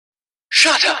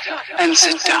Shut up and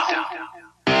sit down.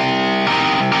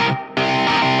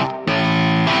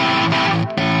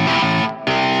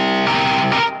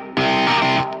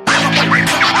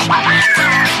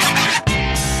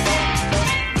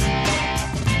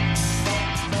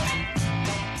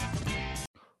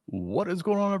 What is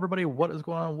going on, everybody? What is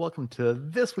going on? Welcome to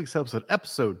this week's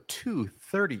episode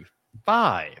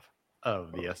 235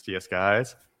 of the STS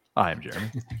Guys. I'm Jeremy.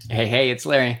 Hey, it's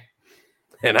Larry.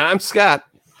 And I'm Scott.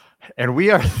 And we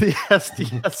are the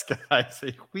STS Guys,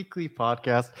 a weekly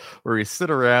podcast where we sit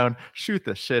around, shoot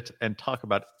the shit, and talk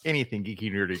about anything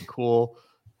geeky, nerdy, and cool.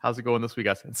 How's it going this week,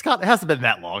 guys? And Scott, it hasn't been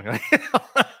that long. And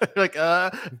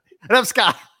I'm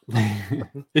Scott.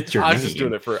 It's your I was just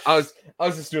doing it for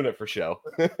show.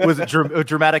 Was it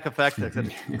dramatic effect? I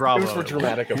said, bravo. It was for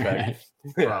dramatic effect.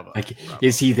 Bravo. Like,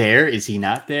 is he there? Is he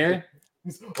not there?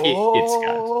 It's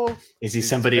Scott. Is he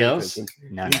somebody else?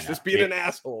 No, He's just being an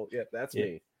asshole. Yeah, that's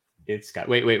me. It's Scott.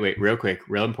 Wait. Real quick.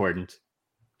 Real important.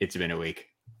 It's been a week.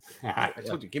 I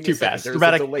told you, give me Too a second. fast. There's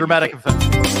Dramatic effect.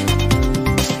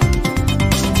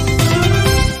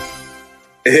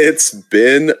 It's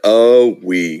been a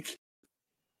week.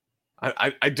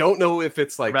 I don't know if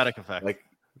it's like Dramatic effect. Like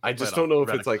I just don't know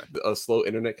if it's like a slow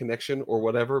internet connection or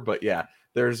whatever. But yeah,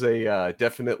 there's a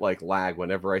definite like lag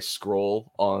whenever I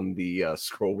scroll on the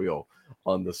scroll wheel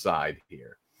on the side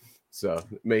here. So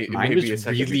maybe a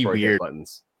second really before I get weird.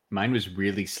 buttons. Mine was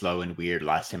really slow and weird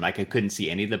last time. Like I couldn't see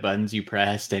any of the buttons you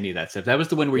pressed, any of that stuff. That was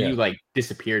the one where you like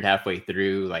disappeared halfway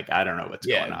through. Like I don't know what's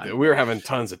going on. We were having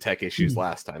tons of tech issues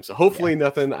last time. So hopefully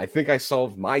nothing. I think I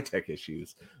solved my tech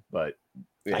issues, but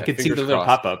yeah, I could see the little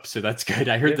pop up, so that's good.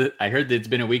 I heard that it's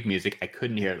been a week music. I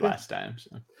couldn't hear it last time.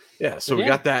 So we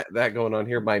got that going on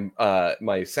here.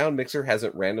 My sound mixer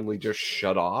hasn't randomly just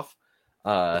shut off.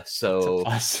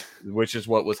 Which is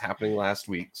what was happening last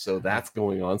week. So that's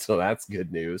going on. So that's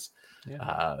good news.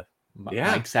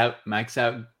 Mike's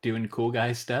out doing cool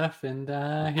guy stuff and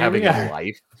having a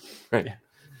life. Right. Yeah.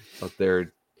 But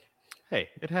they're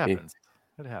it happens.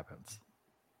 It happens.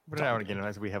 But now and again,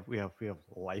 as we have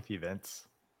life events.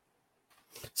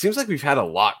 Seems like we've had a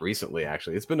lot recently,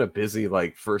 actually. It's been a busy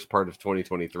like first part of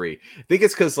 2023. I think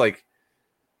it's because like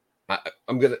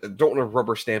don't want to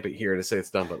rubber stamp it here to say it's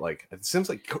done, but like it seems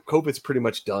like COVID's pretty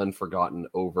much done, forgotten,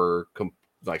 over,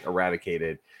 like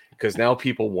eradicated, because now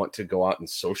people want to go out and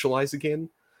socialize again.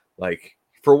 Like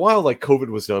for a while, like COVID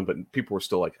was done, but people were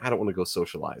still like, I don't want to go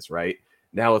socialize, right?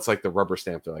 Now it's like the rubber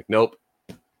stamp. They're like, nope,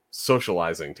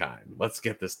 socializing time. Let's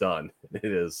get this done. It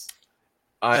is.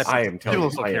 I am telling you,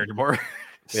 don't care anymore.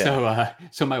 Yeah.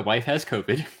 So my wife has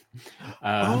COVID.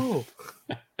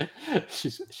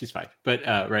 She's fine.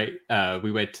 But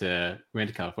we went to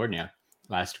California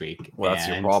last week. Well, that's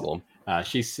your problem.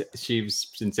 She's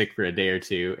been sick for a day or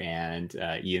two, and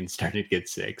Ian started to get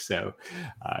sick. So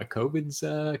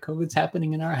COVID's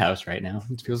happening in our house right now.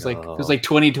 It feels like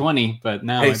 2020, but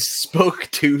now I spoke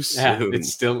too soon. Yeah,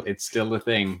 it's still a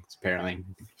thing apparently.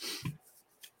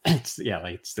 It's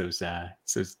those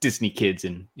Disney kids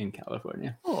in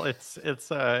California. Well, it's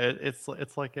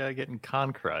like getting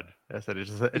con crud. I said it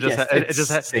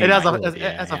just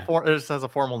has a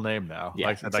formal name now. Yeah,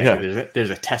 like,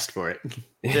 there's a test for it.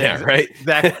 Yeah, right.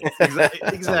 Exactly.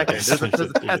 There's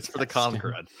a test for the con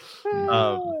crud.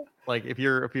 Like if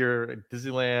you're at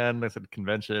Disneyland, like I said,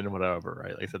 convention, whatever,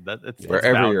 right? Like I said, it's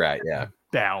wherever you're at,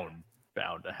 bound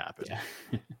to happen. Yeah.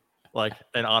 Like,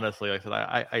 and honestly, like I said,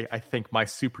 I think my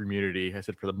super immunity, I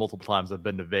said, for the multiple times I've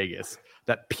been to Vegas,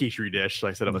 that petri dish, like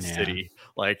I said, of a city,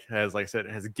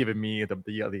 has given me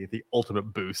the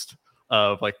ultimate boost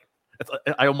of like,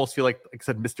 I almost feel like I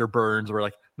said, Mr. Burns, where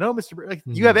like, no, Mr. Burns, like,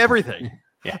 you have everything.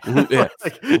 Yeah.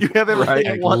 Like, you have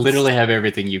everything. Right. Literally have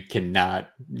everything. You cannot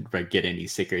get any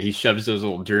sicker. He shoves those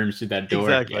little germs through that door.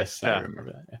 Exactly. Yes, I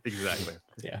remember that. Yeah. Exactly.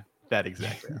 Yeah. That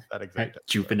exactly. Right.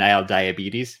 Juvenile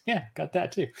diabetes. Yeah, got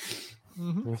that too.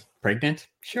 Mm-hmm. Pregnant?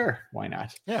 Sure. Why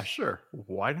not? Yeah, sure.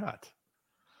 Why not?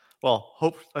 Well,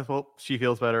 I hope she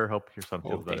feels better. Hope your son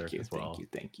feels better as well.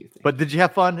 Thank you. But did you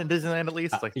have fun in Disneyland at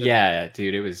least? Yeah,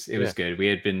 dude, it was good. We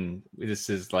had been. This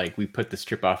is like we put this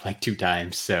trip off like 2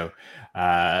 times. So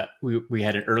we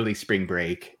had an early spring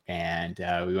break and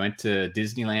we went to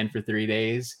Disneyland for 3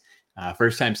 days.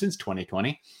 First time since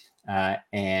 2020.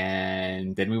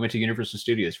 And then we went to Universal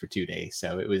Studios for 2 days.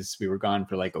 So we were gone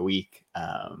for like a week.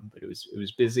 But it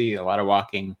was busy, a lot of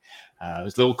walking. It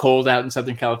was a little cold out in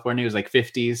Southern California. It was like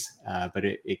 50s, but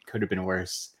it could have been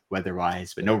worse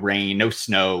weather-wise, but no rain, no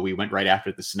snow. We went right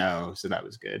after the snow, so that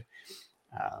was good.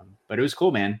 But it was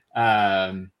cool, man.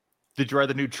 Did you ride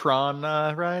the new Tron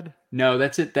ride? No,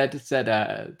 that's it.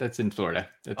 That's in Florida.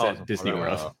 That's Oh, it's at in Disney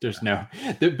Florida. World. Oh, There's no,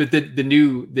 but the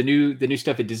new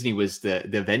stuff at Disney was the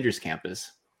Avengers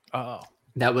campus. Oh,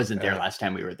 That wasn't there Okay. last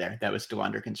time we were there. That was still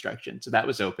under construction, so that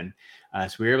was open.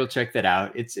 So we were able to check that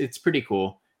out. It's pretty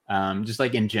cool. Just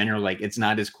like in general, like it's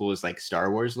not as cool as like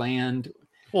Star Wars Land.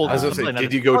 well, I was gonna something say, that did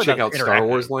is you go probably check not out Star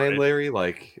Wars interactive, Land, right? Larry?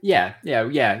 Like,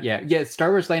 Yeah. Star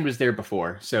Wars Land was there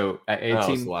before, so I had Oh, it's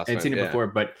seen the last I'd seen time, it yeah. before,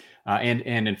 but and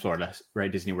in Florida, right,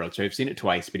 Disney World. So I've seen it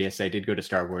twice. But yes, I did go to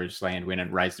Star Wars Land, went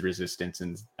on Rise of the Resistance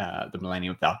and the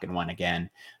Millennium Falcon one again.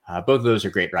 Both of those are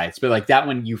great rides, but like that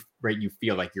one, you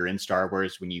feel like you're in Star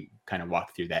Wars when you kind of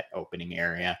walk through that opening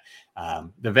area.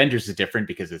 The Avengers is different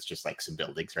because it's just like some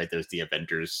buildings, right? There's the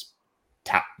Avengers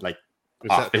top, like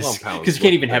It's that office, compound because you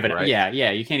can't even look have thing, it. right?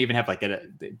 Yeah, you can't even have like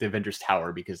the Avengers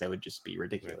Tower because that would just be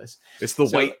ridiculous. It's the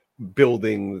So- white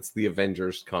building that's the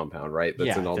Avengers compound, right? That's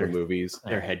Yeah, in all the they're- movies.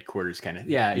 Their headquarters, kind of.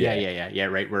 Yeah,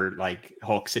 right. Where like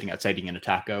Hulk sitting outside eating a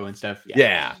taco and stuff.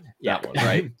 Yeah, that one,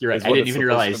 right? You're right. Is I what didn't it's even supposed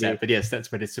realize to be. that, but yes,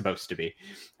 that's what it's supposed to be.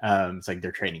 It's like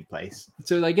their training place.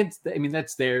 So like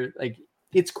that's their like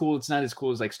it's cool. It's not as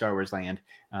cool as like Star Wars Land,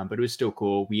 but it was still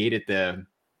cool. We ate at the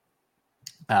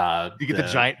You get the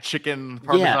giant chicken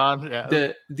parmesan.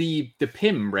 Yeah, the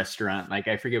Pim restaurant, like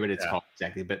I forget what it's called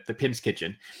exactly, but the Pim's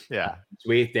Kitchen. yeah. So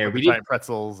we ate there. Like We the did, giant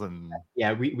pretzels and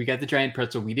we got the giant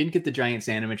pretzel. We didn't get the giant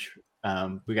sandwich.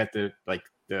 We got the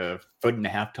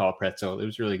 1.5-foot tall pretzel. It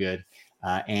was really good,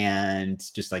 and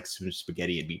just like some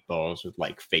spaghetti and meatballs with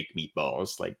like fake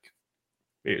meatballs. Like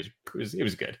it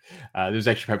was good. It was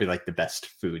actually probably like the best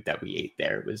food that we ate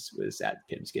there was at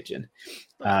Pim's Kitchen.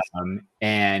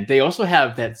 And they also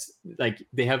have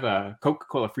they have a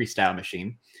Coca-Cola freestyle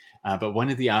machine, but one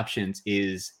of the options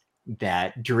is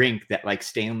that drink that like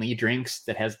Stanley drinks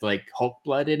that has like Hulk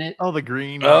blood in it. the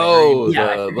green. Oh, Yeah,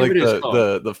 I the forget like what it was called.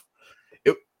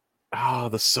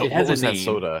 the soda. It has What was a that name.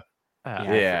 soda?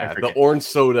 I Yeah, the forget. orange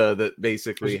soda that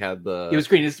basically had the. It was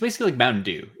green. It's basically like Mountain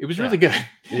Dew. It was really good.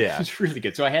 Yeah. It was really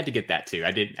good. So I had to get that too.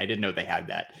 I didn't know they had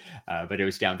that, but it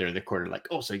was down there in the corner. Like,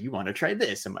 oh, so you want to try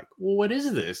this? I'm like, well, what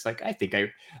is this? Like, I think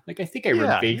I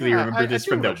vaguely remember I this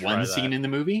do from the wanna try one that. scene in the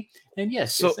movie. And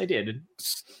yes, So- I did.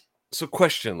 So,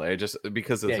 question, Larry, just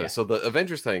because of Yeah, this. yeah. So the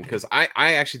Avengers thing, because I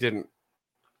actually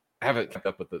haven't kept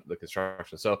up with the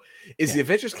construction. So is the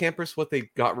Avengers campus what they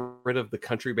got rid of the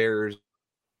Country Bears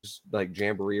like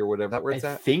jamboree or whatever? That where it's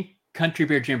I at? think Country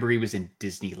Bear Jamboree was in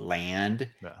Disneyland.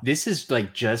 Yeah. This is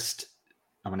like just,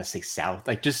 I want to say south,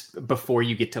 like just before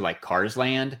you get to like Cars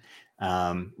Land.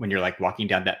 When you're like walking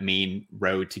down that main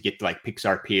road to get to like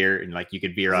Pixar Pier, and like you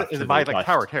could veer off. Is to it by the like left.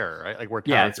 Tower of Terror, right? Like where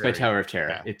Yeah, Tower it's of by Terror Tower of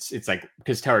Terror. Yeah. It's like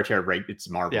because Tower of Terror, right? It's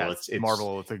Marvel. Yeah, it's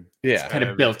Marvel. It's a Yeah. kind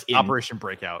of built in. Operation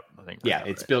Breakout. I think. Yeah, right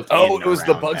it's now, built. Oh, in it was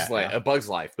the around Bugs that Land, now. a Bugs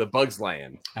Life, the Bugs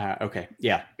Land. Okay,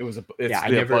 yeah, It was a. I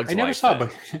never saw I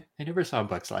never saw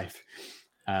Bugs Life.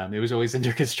 It was always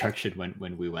under construction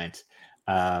when we went.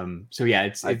 So yeah,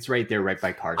 it's right there, right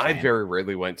by Cars. I Land. very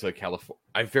rarely went to California.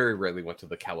 I very rarely went to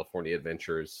the California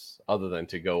Adventures, other than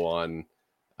to go on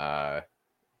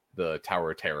the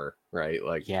Tower of Terror. Right,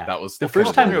 like Yeah. that was The kind first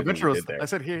of time the California only thing Adventure we was. did there. I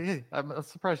said, hey, I'm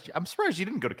surprised. I'm surprised you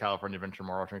didn't go to California Adventure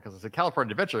more often because I said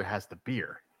California Adventure has the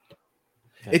beer.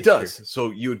 That It is true. does.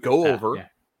 So you would go over, Yeah.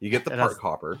 you get the It has- park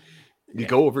hopper, you Yeah.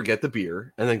 go over, get the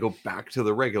beer, and then go back to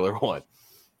the regular one.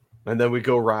 And then we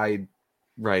go ride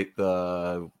we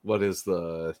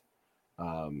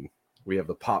have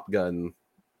the pop gun,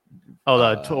 Oh,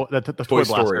 the Toy Toy Story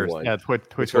Blasters. one. Yeah, Toy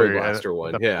Toy Story Blaster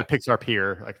one, The yeah. Pixar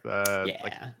Pier, like the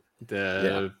Yeah,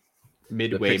 the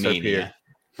Midway Pixar Mania.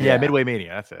 Pier. yeah, Midway Mania.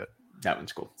 That's it. That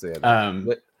one's cool. So, yeah,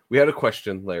 But we had a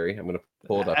question, Larry. I'm going to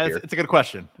pull it up here. It's a good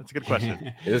question. It's a good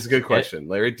question. It is a good question,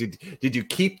 Larry. Did you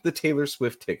keep the Taylor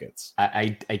Swift tickets?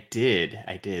 I did.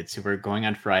 So we're going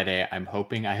on Friday. I'm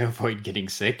hoping I avoid getting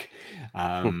sick.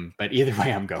 But either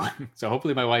way, I'm going. So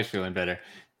hopefully my wife's feeling better.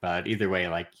 But either way,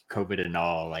 like COVID and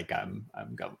all, like I'm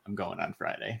going on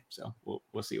Friday. So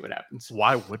we'll see what happens.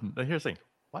 Why wouldn't? Here's the thing.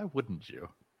 Why wouldn't you?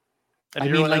 And I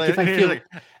you're mean, like if I here's feel like,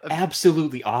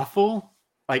 absolutely awful,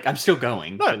 like I'm still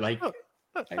going. No, But like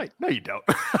no, you don't.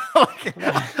 Like,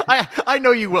 I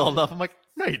know you well enough. I'm like,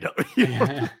 no, you don't.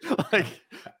 Like,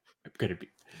 I'm gonna be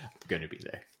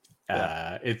there.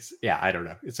 Yeah. I don't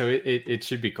know. So it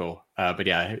should be cool. But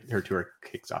yeah, her tour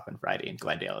kicks off on Friday in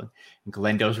Glendale. And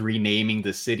Glendale's renaming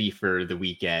the city for the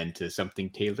weekend to something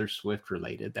Taylor Swift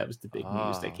related. That was the big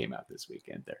news that came out this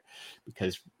weekend there,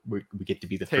 because we get to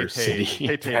be the first city.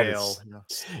 That is-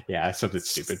 Yeah, something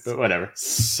stupid, but whatever.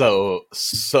 So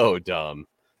dumb.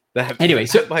 Anyway,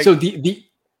 so like, so the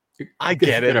I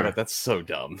get it, whatever. but that's so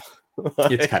dumb.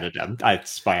 It's kind of dumb.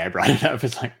 That's why I brought it up.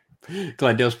 It's like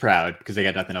Glendale's proud because they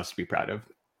got nothing else to be proud of.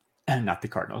 not the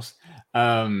Cardinals.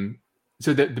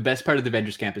 So the best part of the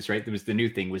Avengers Campus, right? There was the new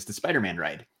thing was the Spider-Man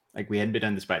ride. Like we hadn't been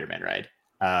on the Spider-Man ride.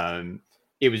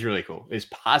 It was really cool. It was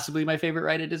possibly my favorite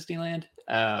ride at Disneyland.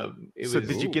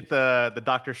 Did you get the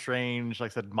Doctor Strange,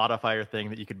 like I said, modifier thing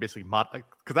that you could basically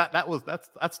because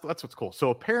that's what's cool.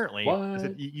 So apparently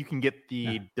you can get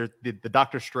the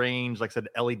Doctor Strange, like I said,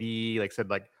 LED, like I said,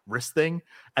 like wrist thing,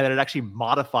 and then it actually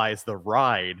modifies the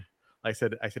ride. Like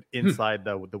I said inside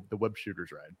the web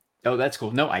shooters ride. Oh, that's cool.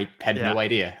 No, I had no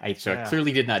idea. I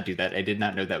clearly did not do that. I did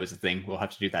not know that was a thing. We'll have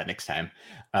to do that next time.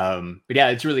 But yeah,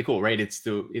 it's really cool, right? It's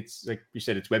like you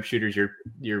said, it's web shooters.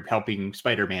 You're helping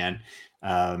Spider-Man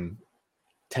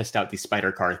test out these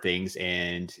spider car things,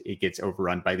 and it gets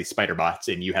overrun by these spider bots,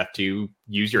 and you have to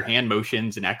use your hand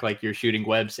motions and act like you're shooting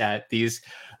webs at these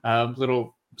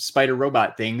little spider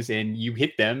robot things, and you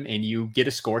hit them and you get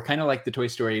a score, kind of like the Toy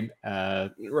Story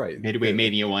Midway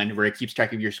Mania one, where it keeps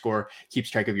track of your score, keeps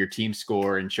track of your team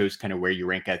score, and shows kind of where you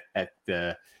rank at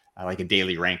the like a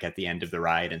daily rank at the end of the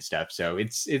ride and stuff. So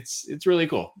it's really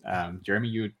cool. Jeremy,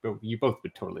 you both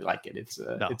would totally like it. It's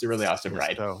a really awesome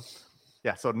ride.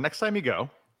 So next time you go,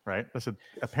 right? Listen,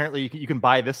 apparently you can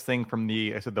buy this thing from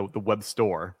the web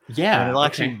store. Yeah, and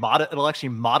it'll actually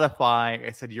modify,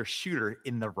 I said, your shooter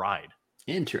in the ride.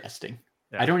 Interesting.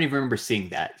 Yeah. I don't even remember seeing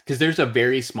that because there's a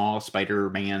very small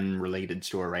Spider-Man related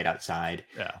store right outside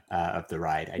of the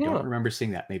ride. I don't remember seeing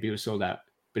that. Maybe it was sold out.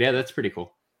 But yeah, that's pretty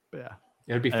cool. Yeah.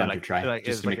 It would be fun to try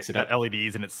just to mix it up.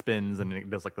 LEDs and it spins and it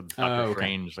does like the Doctor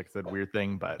Strange, like I said, weird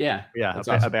thing. But yeah,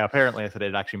 awesome. Apparently I said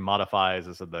it actually modifies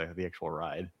the actual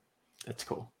ride. That's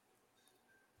cool.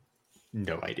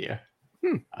 No idea.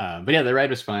 But yeah, the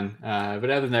ride was fun. But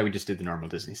other than that, we just did the normal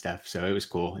Disney stuff, so it was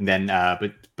cool. And then,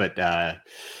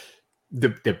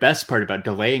 the best part about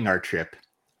delaying our trip,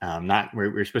 we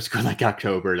were supposed to go in like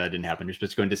October, that didn't happen. We were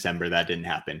supposed to go in December, that didn't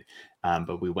happen.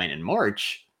 But we went in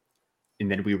March, and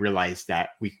then we realized that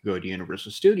we could go to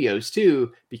Universal Studios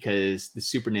too, because the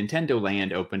Super Nintendo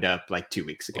Land opened up like 2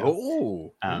 weeks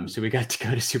ago. So we got to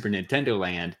go to Super Nintendo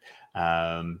Land,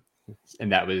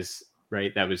 and that was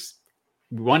right.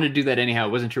 We wanted to do that anyhow. I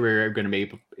wasn't sure we were going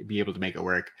to be able to make it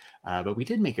work, but we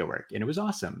did make it work, and it was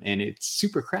awesome. And it's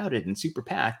super crowded and super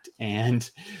packed and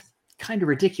kind of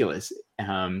ridiculous.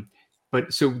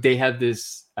 But so they have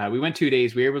this. We went 2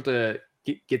 days. We were able to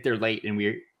get there late, and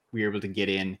we were able to get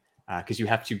in because you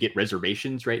have to get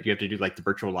reservations, right? You have to do like the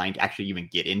virtual line to actually even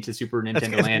get into Super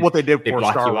Nintendo Land. What they did for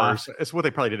Star Wars. It's what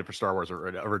they probably did for Star Wars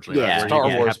originally. Yeah, Star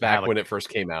Wars back when it first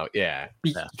came out. Yeah,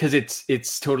 because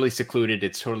it's totally secluded.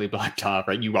 It's totally blocked off,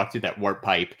 right? You walk through that warp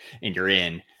pipe and you're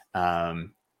in,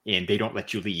 and they don't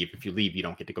let you leave. If you leave, you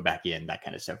don't get to go back in. That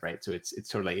kind of stuff, right? So it's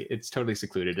totally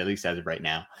secluded, at least as of right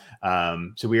now.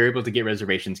 So we were able to get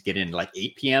reservations, get in like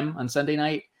 8 p.m. on Sunday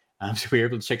night. So we were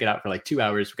able to check it out for like 2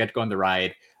 hours. We got to go on the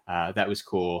ride. That was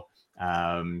cool.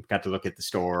 Got to look at the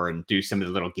store and do some of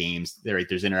the little games.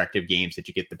 There's interactive games that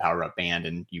you get the power up band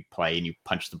and you play and you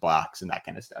punch the blocks and that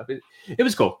kind of stuff. It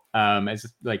was cool. As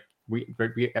like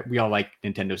we all like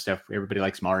Nintendo stuff. Everybody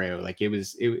likes Mario. Like it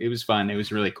was fun. It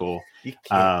was really cool. You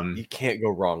can't go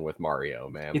wrong with Mario,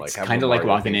 man. It's kind of like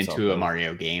walking into a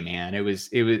Mario game, man. It was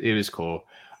cool.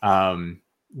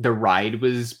 The ride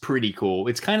was pretty cool.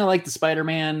 It's kind of like the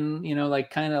Spider-Man,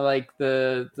 kind of like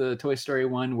the Toy Story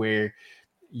one where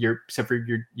you're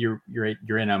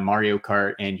in a Mario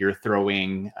Kart and you're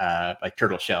throwing like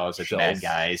turtle shells at the bad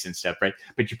guys and stuff, right?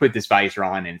 But you put this visor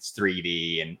on and it's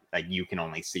 3D and like you can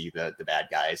only see the bad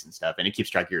guys and stuff, and it keeps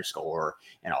track of your score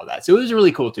and all that. So it was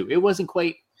really cool too. It wasn't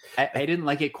quite. I didn't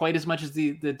like it quite as much as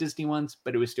the Disney ones,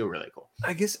 but it was still really cool.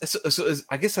 I guess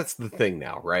I guess that's the thing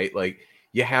now, right? Like.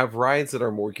 You have rides that are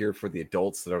more geared for the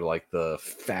adults that are like the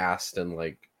fast and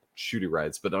like shooty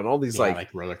rides, but on all these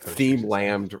like theme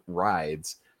land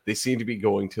rides, they seem to be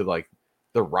going to like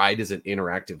the ride is an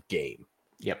interactive game.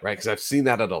 Yep. Right. Because I've seen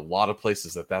that at a lot of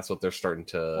places that's what they're starting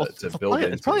to build.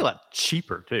 It's probably a lot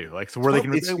cheaper too. Like so where they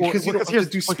can because you don't have to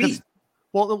do speed.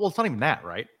 Well, it's not even that,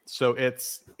 right? So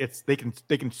it's they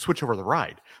can switch over the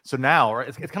ride. So now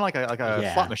it's kind of like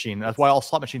a slot machine. That's why all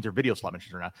slot machines are video slot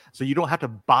machines now. So you don't have to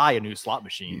buy a new slot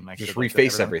machine. Like just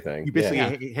reface everything. You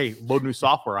basically hey, load new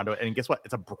software onto it, and guess what?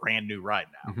 It's a brand new ride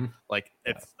now. Mm-hmm. Like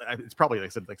it's probably like I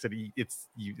said it's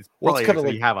probably kind of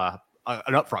like you have an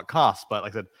upfront cost, but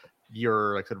like I said.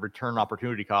 Your return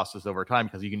opportunity cost is over time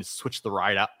because you can just switch the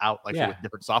ride out with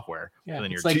different software. Yeah, and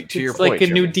then it's you're like, to your point, like a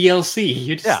new DLC.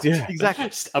 You just exactly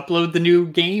just upload the new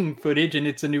game footage and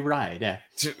it's a new ride. Yeah,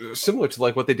 similar to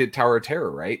like what they did Tower of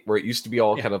Terror, right? Where it used to be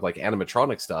all kind of like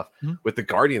animatronic stuff. Mm-hmm. With the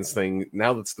Guardians thing,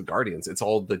 now that's the Guardians. It's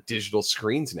all the digital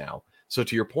screens now. So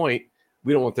to your point,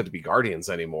 we don't want that to be Guardians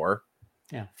anymore.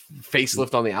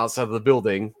 facelift on the outside of the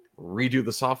building, redo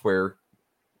the software,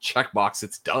 checkbox,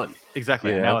 it's done.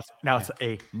 Exactly. Yeah. Now it's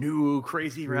a new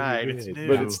crazy ride. It's new.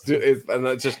 But and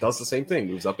that just does the same thing,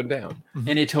 moves up and down.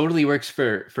 And it totally works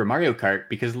for Mario Kart,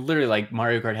 because literally, like,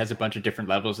 Mario Kart has a bunch of different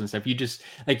levels and stuff. You just,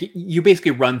 like, you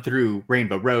basically run through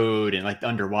Rainbow Road and, like, the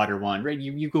underwater one, right?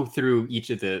 You go through each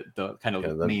of the kind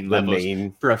of main levels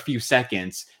for a few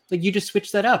seconds. Like, you just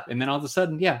switch that up, and then all of a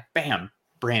sudden, bam,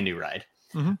 brand new ride.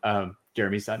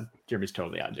 Jeremy's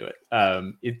totally onto it.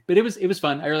 But it was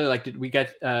fun. I really liked it. We got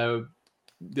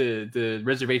the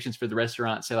reservations for the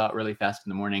restaurant sell out really fast in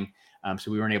the morning,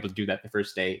 so we weren't able to do that the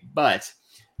first day. But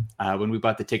when we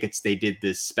bought the tickets, they did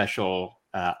this special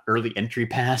early entry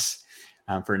pass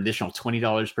for an additional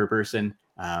 $20 per person.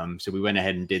 So we went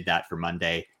ahead and did that for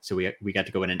Monday. So we got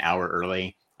to go in an hour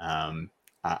early on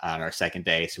our second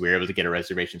day. So we were able to get our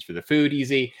reservations for the food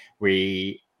easy.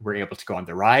 We were able to go on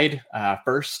the ride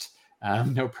first.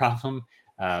 No problem.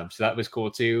 So that was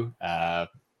cool too.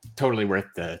 Totally worth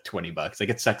the $20. Like,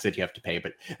 it sucks that you have to pay,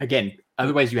 but again,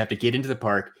 otherwise you have to get into the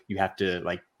park. You have to,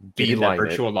 like, get in that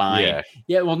virtual line.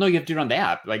 Yeah. Well, no, you have to do it on the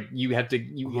app. Like, you have to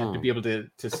be able to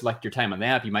select your time on the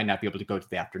app. You might not be able to go to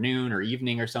the afternoon or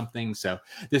evening or something. So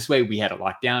this way we had it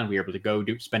locked down. We were able to go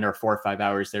spend our 4 or 5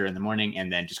 hours there in the morning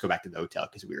and then just go back to the hotel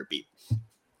because we were beat.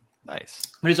 Nice.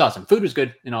 But it was awesome. Food was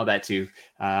good and all that too.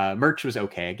 Merch was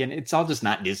okay. Again, it's all just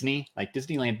not Disney. Like,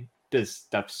 Disneyland does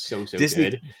stuff so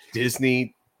good.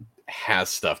 Disney has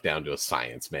stuff down to a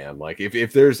science, man. Like,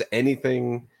 if there's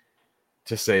anything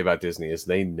to say about Disney, is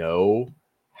they know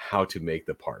how to make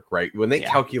the park, right? When they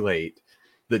calculate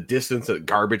the distance that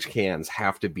garbage cans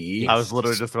have to be, I was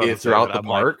literally just about to throughout the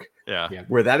park. Like,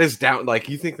 where that is down, like,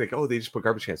 you think, like, oh, they just put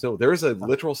garbage cans. No, there is a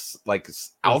literal, like,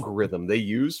 algorithm they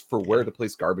use for where to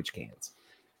place garbage cans.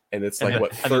 And it's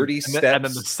like, 30 steps, and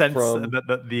then the sense, from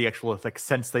the actual, like,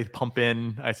 sense they pump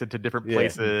in, I said, to different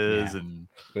places. And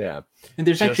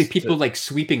there's actually people like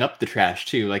sweeping up the trash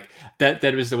too. Like, that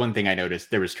was the one thing I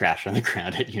noticed. There was trash on the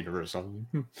ground at Universal.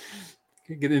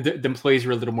 The employees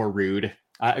were a little more rude.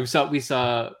 We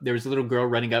saw there was a little girl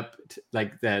running up to,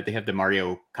 like, they have the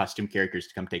Mario costume characters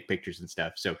to come take pictures and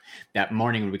stuff. So that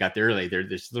morning when we got there early, there's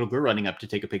this little girl running up to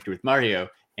take a picture with Mario,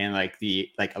 and like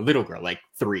a little girl, like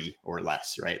 3 or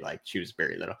less, right? Like, she was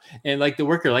very little, and like the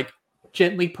worker, like,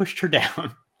 gently pushed her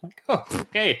down. Like, oh,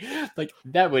 okay, like,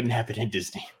 that wouldn't happen in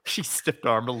Disney. She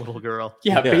stiff-armed a little girl.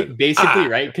 Basically,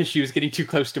 right? Because she was getting too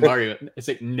close to Mario. It's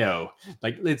like, no,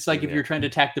 like, it's like if you're trying to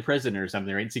attack the president or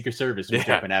something, right? Secret Service was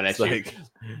jumping out at you. Like,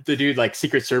 the dude, like,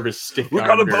 Secret Service stiff-armed. We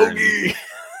got a bogey.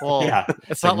 Well,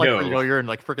 it's not like, you know, you're in,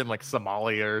 like, freaking, like,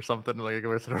 Somalia or something, like,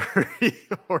 or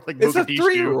like, it's a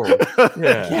 3-year-old.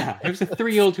 It was a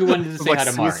 3-year-old who wanted to say hi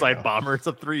to Mario. Suicide bomber. It's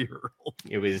a 3-year-old.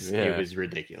 It was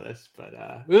ridiculous, but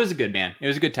it was a good, man. It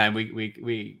was a good time.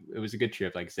 It was a good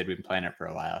trip. Like I said, we've been planning it for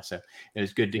a while, so it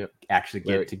was good to actually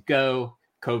get to go,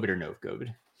 COVID or no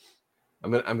COVID. I'm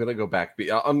gonna go back.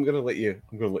 I'm gonna let you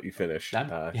finish.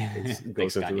 It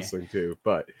goes into this thing too.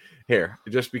 But here,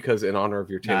 just because in honor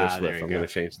of your Taylor Swift, I'm gonna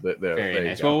change the. Very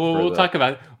nice. Well, we'll talk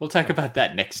about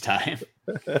that next time.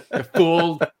 The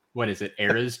full, what is it,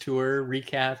 Eras tour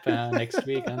recap next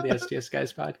week on the STS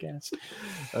Guys podcast.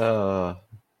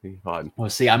 Fun. Well,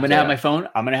 see, I'm gonna have my phone.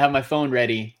 I'm gonna have my phone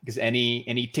ready because any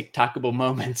TikTokable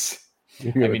moments.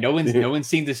 I mean, no one's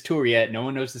seen this tour yet. No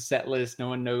one knows the set list. No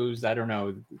one knows, I don't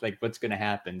know, like, what's going to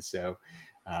happen. So,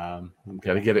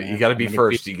 gotta get it. You gotta be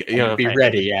first. You know, be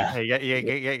ready. Yeah. Hey,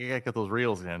 you gotta get those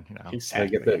reels in. You know,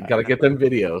 exactly. Gotta get them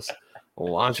videos.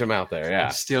 Launch them out there.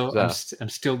 Yeah. I'm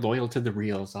still loyal to the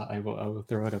reels. I will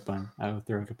throw it up on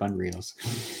reels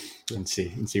and see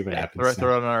what happens.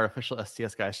 Throw it on our official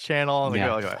STS Guys channel. And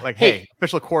go like, hey,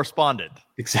 official correspondent.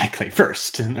 Exactly.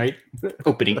 First, right?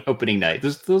 Opening night.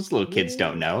 Those little kids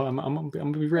don't know. I'm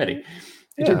gonna be ready.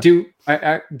 Yeah.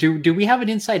 Do we have an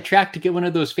inside track to get one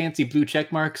of those fancy blue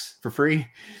check marks for free?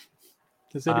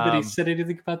 Has anybody said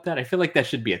anything about that? I feel like that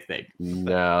should be a thing.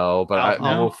 No, but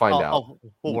we'll find out.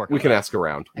 We'll work. We can ask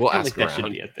around. We'll ask around. That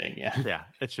should be a thing. Yeah,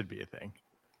 it should be a thing.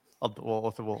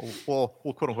 We'll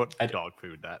quote unquote dog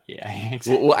food that. Yeah,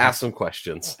 exactly. We'll ask some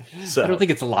questions. So I don't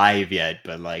think it's live yet,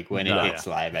 but like when it gets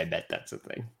live, I bet that's a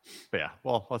thing. But yeah,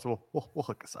 we'll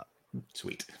hook this up.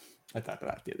 Sweet. I thought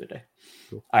about it the other day.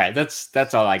 Cool. All right,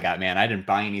 that's all I got, man. I didn't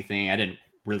buy anything. I didn't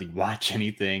really watch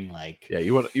anything. Like, yeah,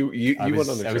 you went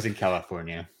on I was in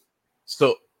California.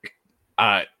 So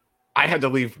I had to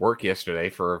leave work yesterday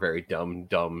for a very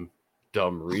dumb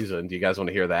reason. Do you guys want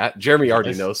to hear that? Jeremy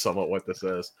already knows somewhat what this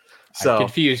is. So I'm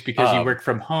confused because you work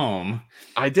from home.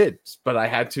 I did, but I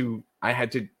had to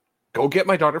go get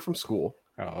my daughter from school.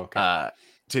 Oh, okay.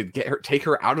 To take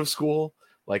her out of school,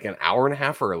 like an hour and a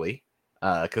half early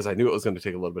because I knew it was going to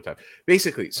take a little bit of time.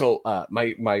 Basically, so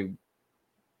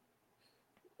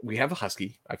we have a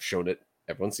husky. I've shown it.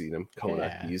 Everyone's seen him.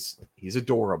 Kona. Yeah. He's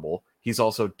adorable. He's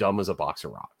also dumb as a box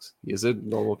of rocks. He is a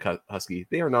normal husky.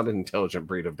 They are not an intelligent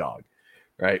breed of dog,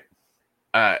 right?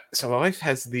 So my wife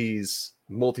has these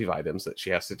multivitamins that she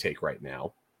has to take right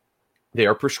now. They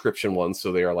are prescription ones,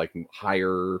 so they are like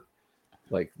higher,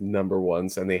 like number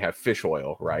ones, and they have fish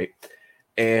oil, right?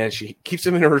 And she keeps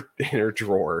them in her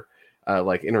drawer,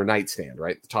 like in her nightstand,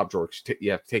 right? The top drawer.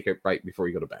 You have to take it right before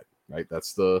you go to bed, right?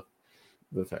 That's the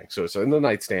thing. So in the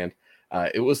nightstand.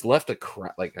 It was left a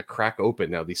crack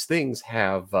open. Now these things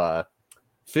have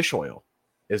fish oil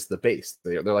is the base.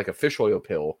 They're like a fish oil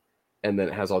pill, and then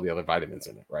it has all the other vitamins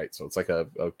in it, right? So it's like a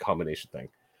combination thing.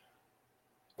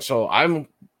 So I'm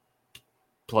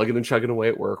plugging and chugging away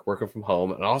at work, working from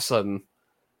home, and all of a sudden,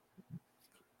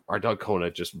 our dog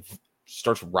Kona just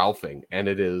starts ralphing, and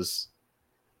it is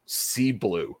sea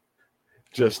blue,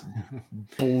 just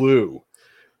blue.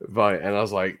 But and I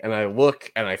was like, and I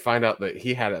look and I find out that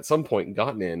he had at some point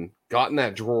gotten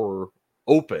that drawer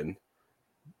open,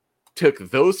 took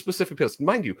those specific pills.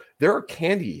 Mind you, there are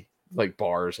candy like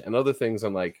bars and other things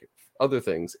and like other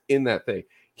things in that thing.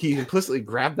 He implicitly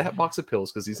grabbed that box of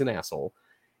pills because he's an asshole,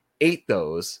 ate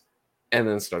those, and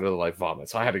then started to like vomit.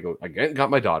 So I had to go. I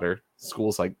got my daughter.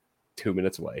 School's like 2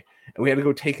 minutes away, and we had to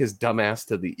go take his dumbass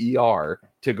to the ER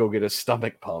to go get his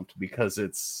stomach pumped because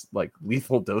it's like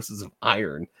lethal doses of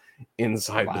iron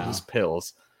inside those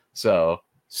pills. So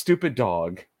stupid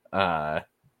dog.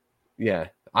 Yeah.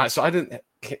 So I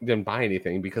didn't buy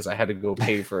anything because I had to go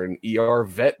pay for an ER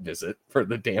vet visit for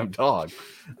the damn dog.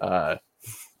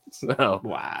 So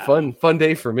fun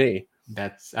day for me.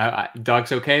 That's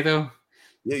dog's okay though.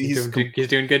 Yeah, he's doing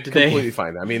good today. Completely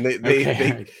fine. I mean, they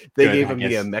gave him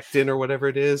the Amectin or whatever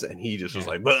it is, and he just was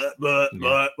like,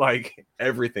 but like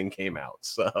everything came out.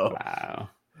 So wow,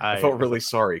 I felt really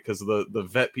sorry because the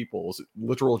vet people's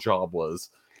literal job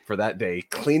was for that day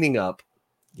cleaning up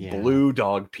blue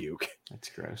dog puke.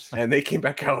 That's gross. And they came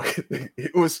back out.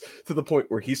 It was to the point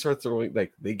where he started throwing.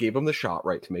 Like they gave him the shot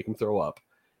right to make him throw up.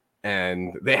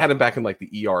 And they had him back in like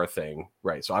the ER thing,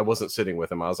 right? So I wasn't sitting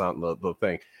with him. I was out in the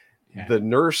thing. Yeah. The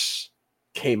nurse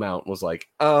came out and was like,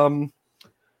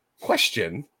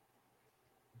 question,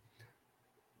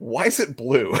 why is it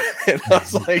blue? And I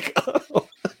was like, oh.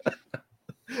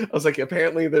 I was like,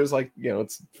 apparently there's like,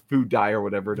 it's food dye or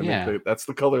whatever to make that's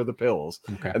the color of the pills.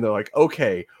 Okay. And they're like,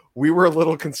 okay, we were a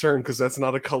little concerned because that's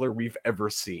not a color we've ever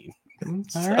seen.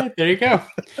 All right, there you go.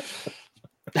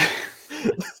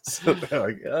 So they're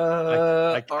like,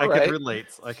 I can relate.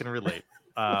 I can relate.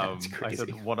 I said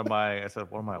one of my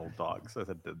old dogs. I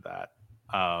said did that.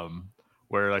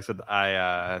 Where I said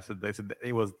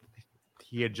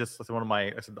he had just one of my.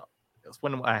 I said it's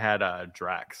when I had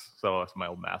Drax, so it's my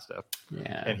old Mastiff.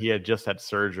 Yeah, and he had just had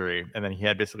surgery, and then he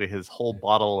had basically his whole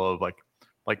bottle of like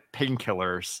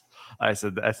painkillers. I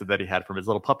said that he had from his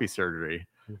little puppy surgery.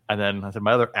 And then I said,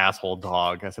 my other asshole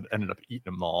dog, I said, ended up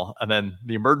eating them all. And then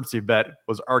the emergency vet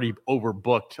was already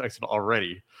overbooked. I said,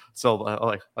 already.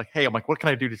 So hey, I'm like, what can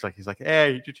I do? He's like,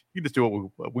 hey, you just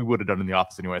do what we would have done in the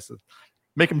office anyway. So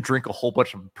make him drink a whole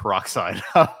bunch of peroxide.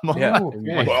 I'm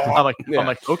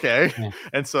like, okay. Yeah.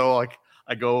 And so like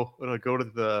I go to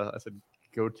the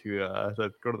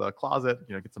closet,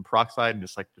 get some peroxide and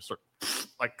just start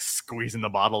like squeezing the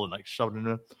bottle and like shoving it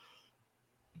in.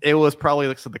 It was probably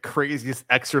like the craziest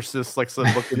exorcist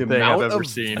looking thing I've ever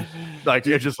seen. Like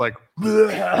it's just like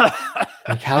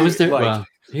how is there? Well,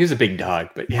 he was a big dog,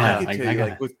 but yeah,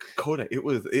 like with Coda, it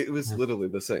was literally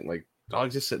the same. Like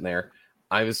dog just sitting there.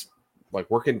 I was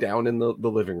like working down in the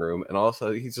living room, and all of a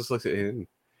sudden he just looks at him,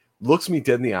 looks me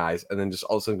dead in the eyes, and then just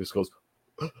all of a sudden just goes,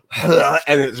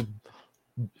 and it's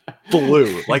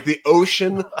blue, like the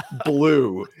ocean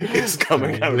blue is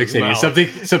coming out of his mouth.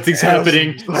 Something's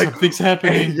happening. Something's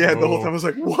happening. Yeah, the whole time I was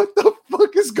like, what the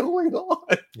fuck is going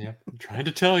on? Yeah, I'm trying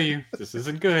to tell you, this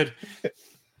isn't good.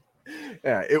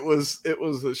 Yeah, it was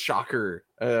a shocker,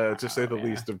 to say the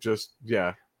least. Of just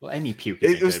Well, any puke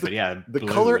it was good, the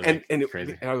color and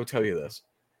I will tell you this.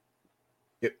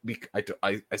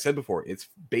 I said before, its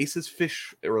base is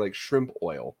fish or like shrimp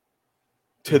oil.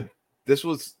 This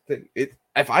was it.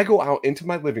 If I go out into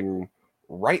my living room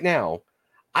right now,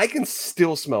 I can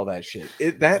still smell that shit.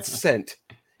 That scent.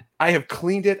 I have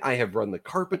cleaned it. I have run the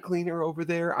carpet cleaner over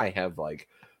there. I have like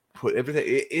put everything.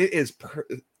 It is.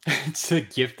 It's a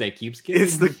gift that keeps giving.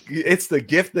 It's the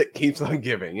gift that keeps on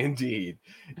giving. Indeed,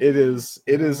 it is.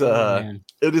 It is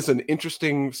an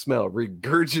interesting smell.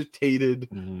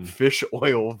 Regurgitated fish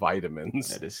oil vitamins.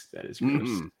 That is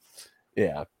gross.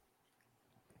 Yeah.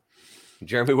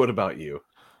 Jeremy, what about you?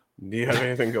 Do you have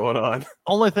anything going on?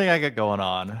 Only thing I got going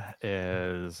on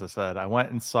is I said I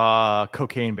went and saw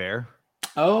Cocaine Bear.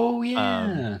 Oh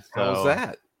yeah. How was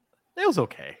that? It was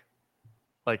okay.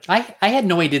 Like I had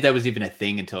no idea that was even a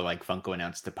thing until like Funko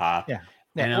announced the pop. Yeah.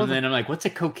 And then I'm like, what's a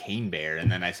cocaine bear?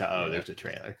 And then I saw, oh, there's a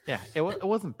trailer. Yeah, it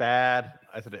wasn't bad.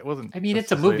 I said it wasn't. I mean,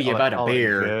 it's a movie about a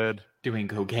bear good. doing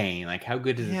cocaine. Like, how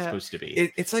good is it supposed to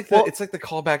be? It's like the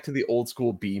callback to the old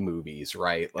school B movies,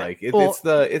 right? Like it's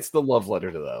the love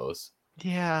letter to those.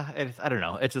 Yeah, I don't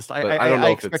know. It's just I don't know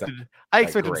I if it's expected I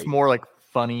expected great. more like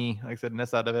funny, like I said,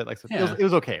 ness out of it. Like it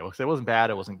was okay. It wasn't bad.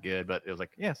 It wasn't good, but it was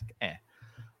like eh.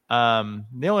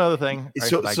 The only other thing.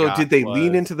 So did they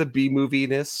lean into the B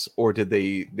moviness, or did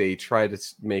they try to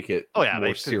make it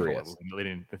more serious?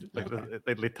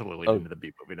 They totally leaned into the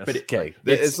B moviness. But okay,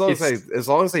 as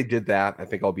long as they did that, I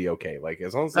think I'll be okay. Like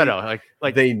as long as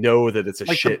they know that it's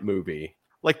a shit movie.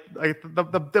 Like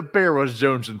the bear was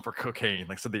jonesing for cocaine,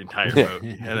 like said the entire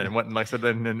movie, and then went and like said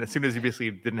then as soon as he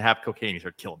basically didn't have cocaine, he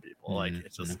started killing people. Like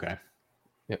it's just okay.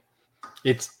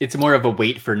 It's more of a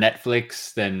wait for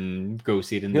Netflix than go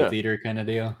see it in the theater kind of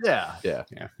deal. Yeah.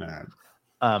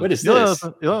 What is this?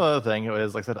 The other thing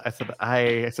was like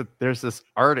I said there's this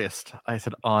artist I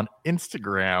said on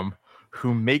Instagram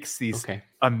who makes these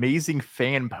amazing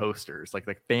fan posters, like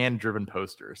fan driven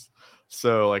posters.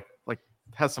 So like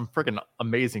has some freaking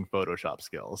amazing Photoshop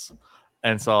skills.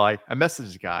 And so I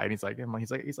messaged the guy and he's like,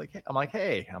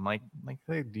 hey,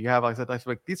 hey, do you have, I said,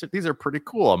 these are pretty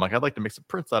cool. I'm like, I'd like to make some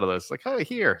prints out of those. Like, oh,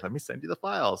 here, let me send you the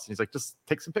files. And he's like, just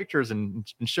take some pictures and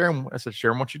share them. I said,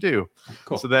 share them what you do.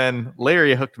 Cool. So then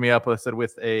Larry hooked me up, with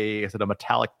a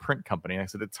metallic print company. And I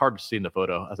said, it's hard to see in the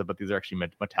photo. I said, but these are actually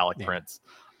metallic prints.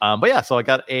 But yeah, so I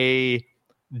got a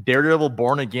Daredevil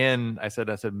Born Again. I said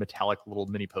metallic little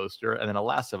mini poster. And then a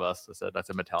Last of Us. I said,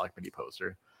 that's a metallic mini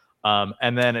poster.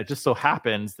 And then it just so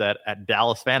happens that at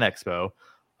Dallas Fan Expo,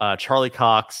 Charlie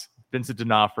Cox, Vincent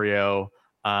D'Onofrio,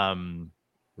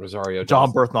 Rosario,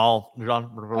 John Bernthal,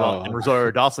 and Rosario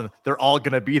Dawson, they're all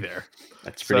gonna be there.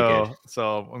 That's pretty good.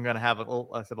 So I'm gonna have a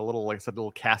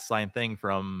little cast sign thing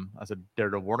from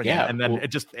Daredevil Born Again, and then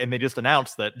they just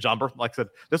announced that John Bernthal, like I said,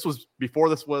 this was before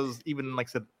this was even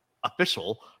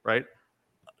official, right?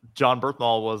 John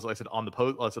Bernthal was on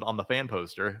the fan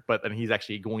poster, but then he's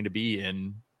actually going to be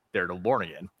in Daredevil Born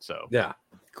Again. So yeah,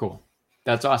 cool.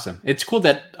 That's awesome. It's cool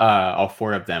that all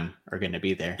four of them are going to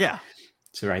be there. Yeah.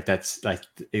 So right, that's like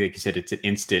you said, it's an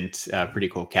instant, pretty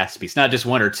cool cast piece. Not just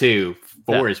one or two.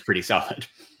 Four is pretty solid.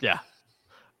 Yeah,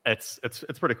 it's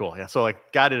pretty cool. Yeah. So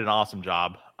guy did an awesome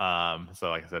job. So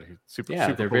like I said, he's super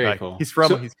they're cool very guy. cool. He's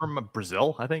from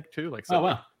Brazil, I think, too. Oh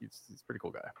wow, he's a pretty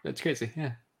cool guy. That's crazy.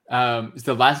 Yeah. Is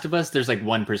The Last of Us? There's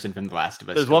one person from The Last of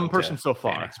Us. There's one person so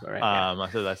far. Expo, right?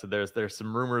 I said there's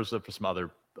some rumors of some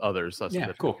others.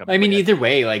 Yeah, cool. I mean, either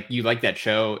way, you like that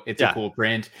show. It's a cool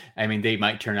print. I mean, they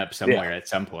might turn up somewhere at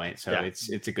some point. So it's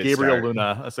a good Gabriel start.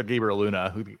 Luna. So Gabriel Luna,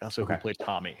 who played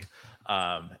Tommy,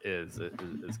 is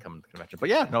coming to the convention. But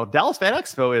yeah, no, Dallas Fan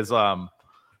Expo is I'm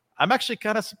actually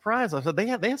kind of surprised. I said they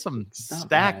have some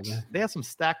stacked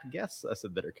guests. I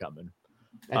said that are coming.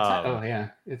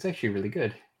 It's actually really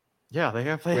good. Yeah, they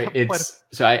have.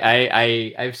 So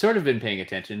I've sort of been paying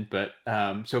attention, but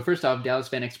so first off, Dallas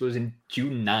Fan Expo is in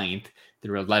June 9th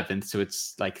through 11th, so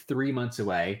it's 3 months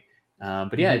away.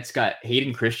 But yeah, it's got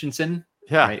Hayden Christensen.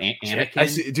 Yeah, right? Anakin. I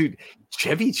see, dude,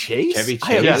 Chevy Chase.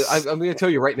 I'm going to tell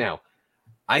you right now.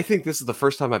 I think this is the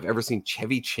first time I've ever seen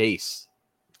Chevy Chase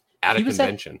at a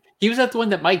convention. He was at the one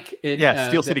that Mike.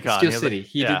 Steel City Con. Steel City.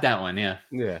 He did that one. Yeah.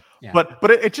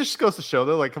 But it just goes to show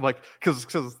though,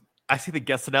 because I see the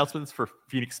guest announcements for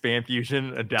Phoenix Fan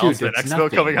Fusion and Dallas Fan Expo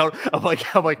coming out. I'm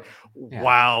like,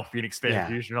 wow, Phoenix Fan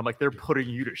Fusion. I'm like, they're putting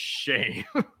you to shame.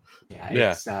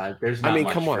 There's not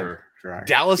much come on. for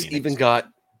Dallas Phoenix. even got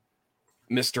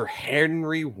Mr.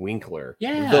 Henry Winkler.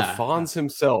 Yeah. The Fonz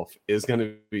himself is going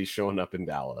to be showing up in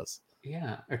Dallas.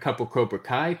 Yeah, a couple Cobra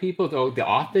Kai people. The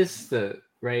Office,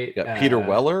 Peter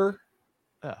Weller.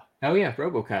 Oh yeah,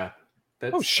 RoboCop.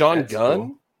 Sean Gunn.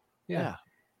 Cool. Yeah.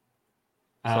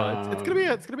 So it's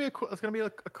gonna be a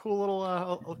cool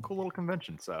little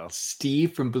convention. So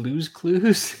Steve from Blue's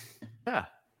Clues. Yeah.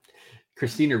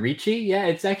 Christina Ricci. Yeah,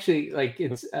 it's actually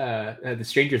it's the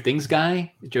Stranger Things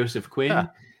guy, Joseph Quinn. Yeah.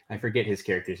 I forget his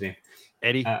character's name.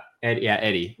 Eddie.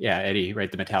 Eddie. Yeah, Eddie.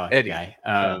 Right, the metallic guy.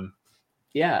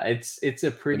 It's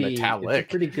a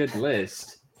pretty good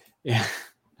list. Yeah.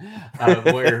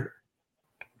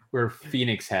 Where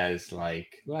Phoenix has I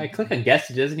click on guests,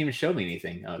 it doesn't even show me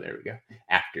anything. Oh, there we go.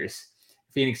 Actors.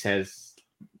 Phoenix has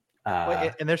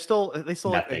And they still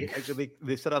nothing.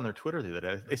 they said on their Twitter the other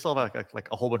day they still have like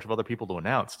a whole bunch of other people to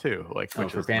announce too, like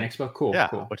which for is Fan like, Expo. Cool, yeah,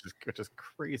 cool. which is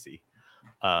crazy.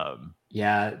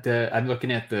 Yeah, I'm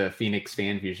looking at the Phoenix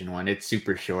Fan Fusion one. It's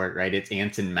super short, right? It's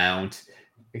Anson Mount,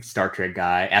 Star Trek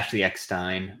guy, Ashley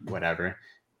Eckstein, whatever.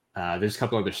 There's a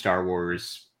couple other Star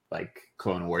Wars, like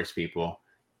Clone Wars people.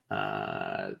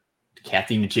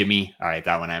 Kathy and Jimmy. All right,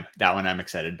 that one I'm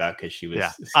excited about because she was.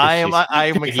 Yeah, I'm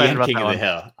excited about King that of one. the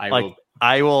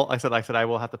Hill. I said I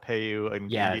will have to pay you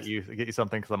and Yeah. get you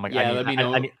something because I'm like, Yeah, let me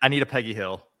know. I need a Peggy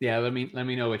Hill. Yeah, let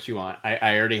me know what you want.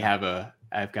 I already have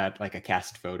I've got like a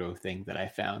cast photo thing that I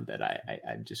found that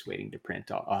I'm just waiting to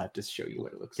print. I'll have to show you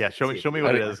what it looks like. Yeah, show me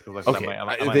what it is. Okay.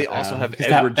 They also have 'cause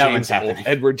Edward that James. one's happening.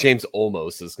 Edward James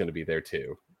Olmos is going to be there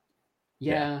too.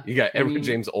 Yeah, You got Edward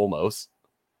James Olmos.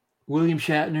 William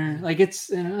Shatner. Like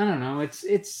it's, I don't know.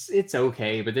 It's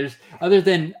okay, but there's other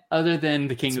than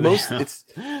the King of the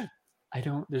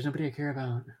Hill. There's nobody I care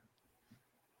about.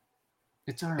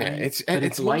 It's all right.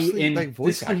 It's light mostly and like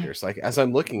voice actors. Like as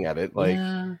I'm looking at it, like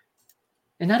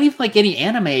and not even like any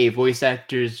anime voice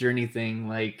actors or anything.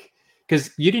 Like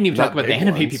because you didn't even talk about the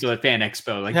anime people at Fan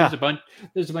Expo. Like there's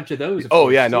a bunch of those. Oh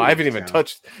yeah, no, I haven't even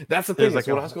touched. That's the thing. Like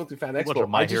when I was going through Fan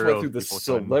Expo, I just went through the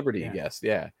celebrity guest.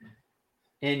 Yeah.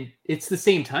 And it's the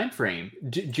same time frame,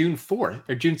 June 4th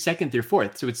or June 2nd through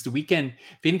 4th. So it's the weekend.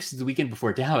 Phoenix is the weekend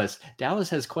before Dallas. Dallas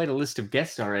has quite a list of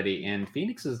guests already, and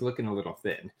Phoenix is looking a little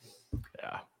thin.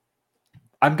 Yeah,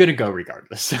 I'm gonna go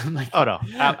regardless. Like, oh no,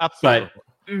 absolutely.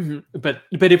 But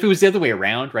if it was the other way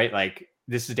around, right? Like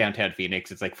this is downtown Phoenix.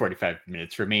 It's like 45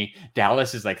 minutes from me.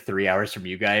 Dallas is like 3 hours from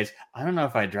you guys. I don't know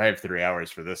if I'd drive 3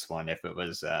 hours for this one. If it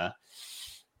was,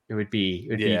 it would be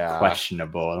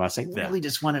questionable unless I really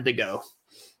just wanted to go.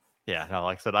 Yeah, no,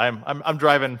 like I said, I'm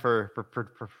driving for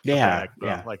yeah.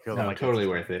 Like totally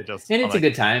worth it. And it's a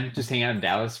good time. Just hang out in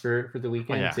Dallas for the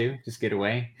weekend too. Just get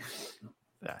away.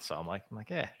 Yeah, so I'm like,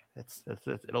 yeah,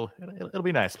 it'll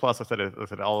be nice. Plus, I said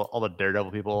all the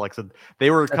Daredevil people, like I said,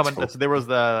 they were coming. Cool. So there was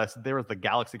the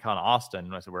GalaxyCon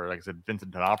Austin. I said where like I said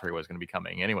Vincent D'Onofrio was going to be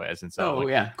coming anyways, and so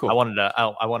cool. I wanted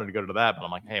to go to that, but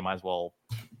I'm like, hey, might as well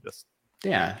just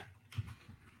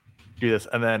do this.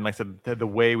 And then like I said, the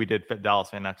way we did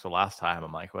Dallas Fan Expo last time,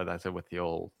 I'm like, I said with the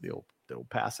old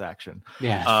pass action.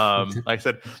 Yeah. Like I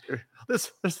said,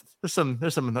 there's some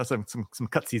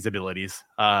cutscenes abilities.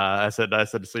 I said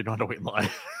so you don't have to wait in line.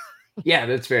 Yeah,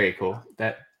 that's very cool.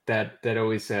 That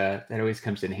always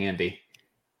comes in handy.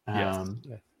 Yes.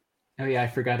 Oh yeah, I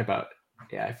forgot about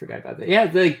that. Yeah,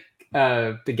 the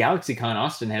GalaxyCon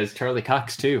Austin has Charlie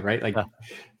Cox too, right? Like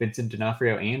Vincent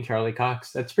D'Onofrio and Charlie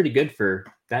Cox. That's pretty good for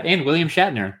that, and William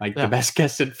Shatner, like the best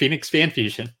guest at Phoenix Fan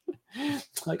Fusion.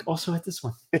 Like also at this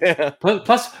one. Yeah.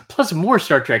 Plus more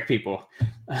Star Trek people.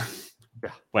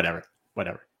 Whatever.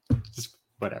 Just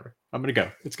whatever. I'm gonna go.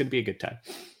 It's gonna be a good time.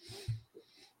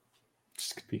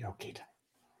 It's gonna be an okay time.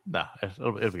 No,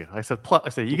 it'll be good. I said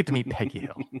you get to meet Peggy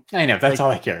Hill. I know that's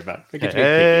all I care about. I get to meet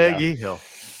Peggy Hill.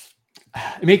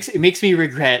 It makes me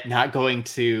regret not going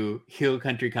to Hill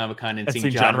Country Comic Con and seeing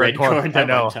John Redcorn.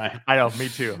 I know. Me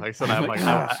too. Like so, I'm like,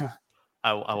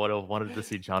 I would have wanted to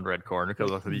see John Redcorn because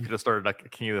you could have started like a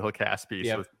King of the Hill cast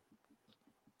piece.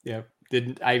 Yep.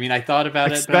 I thought about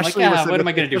it. But Especially I'm like, what am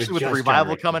I going to do with the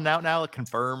revival coming out now? Like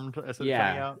confirmed. Coming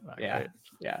out.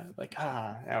 Yeah. Like,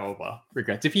 oh well,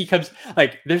 regrets. If he comes,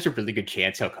 like, there's a really good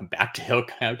chance he'll come back to Hill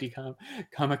County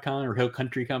Comic Con or Hill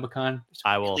Country Comic Con.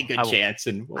 I will. Really good chance,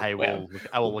 and I will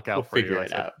look out we'll for figure you.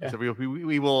 it out. So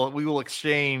we will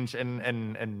exchange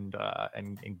and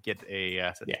get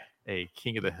a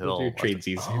King of the Hill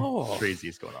tradesies.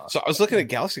 Tradesies going on. So I was looking at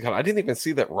GalaxyCon. I didn't even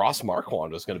see that Ross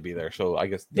Marquand was going to be there. So I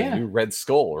guess the new Red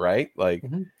Skull, right? Like,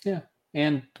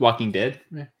 and Walking Dead.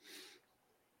 Yeah.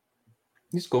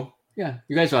 He's cool. Yeah,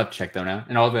 you guys will have to check that out.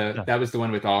 And all that was the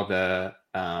one with all the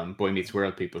Boy Meets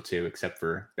World people too, except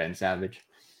for Ben Savage.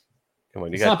 Come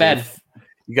on, it's not bad.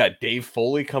 You got Dave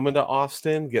Foley coming to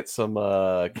Austin. Get some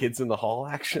Kids in the Hall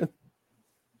action.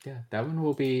 Yeah, that one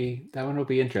will be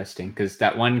interesting because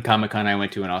that one Comic-Con I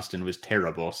went to in Austin was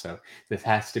terrible. So this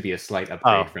has to be a slight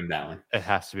upgrade from that one. It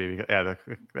has to be. Yeah,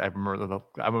 I remember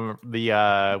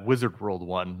the Wizard World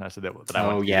one. I said that I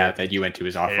went to. That you went to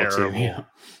is awful terrible. Too. Yeah,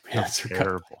 that's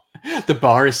terrible. The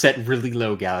bar is set really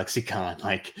low, GalaxyCon.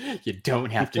 Like you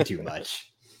don't have to do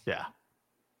much. Yeah.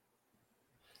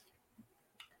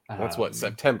 That's what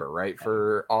September, right,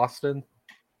 for Austin?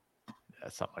 Yeah,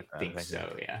 something like that. I think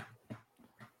so. Yeah.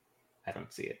 I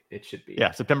don't see it. It should be.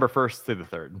 Yeah, September 1st through the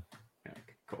 3rd. Okay,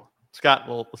 cool. Scott,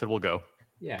 we'll go.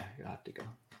 Yeah, you'll have to go.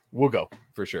 We'll go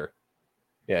for sure.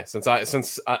 Yeah,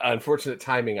 since unfortunate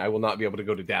timing, I will not be able to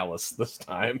go to Dallas this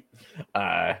time.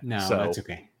 No, so, that's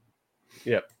okay.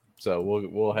 Yep. So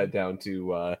we'll head down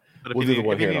to But we'll do the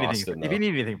one here in Austin. If you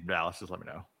need anything from Dallas, just let me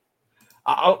know.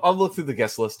 I'll look through the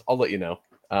guest list. I'll let you know.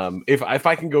 If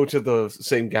I can go to the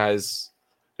same guys,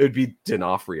 it would be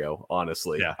D'Onofrio.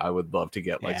 Honestly, Yeah. I would love to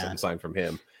get something signed from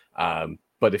him.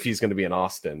 But if he's going to be in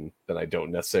Austin, then I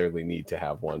don't necessarily need to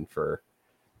have one for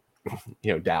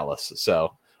Dallas.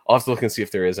 So I'll have to look and see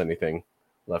if there is anything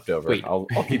left over. Wait. I'll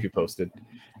keep you posted.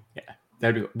 Yeah,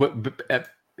 that'd be what.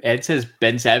 Ed says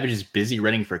Ben Savage is busy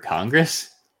running for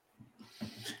Congress.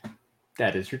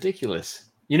 That is ridiculous.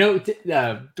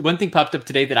 One thing popped up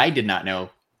today that I did not know.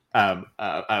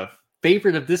 A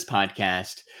favorite of this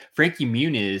podcast, Frankie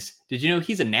Muniz. Did you know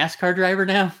he's a NASCAR driver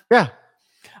now? Yeah,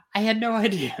 I had no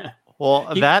idea. Well,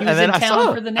 He was and then in I town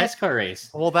saw for the NASCAR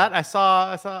race. Well, that I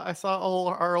saw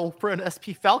our old friend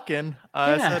SP Falcon.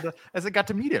 Yeah. As I got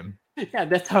to meet him. Yeah,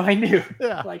 that's how I knew.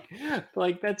 Yeah,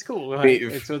 like that's cool.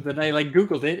 Wait, so then I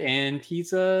Googled it, and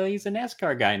he's a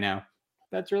NASCAR guy now.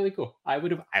 That's really cool. I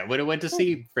would have went to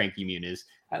see Frankie Muniz.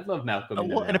 I love Malcolm.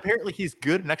 and apparently he's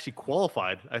good and actually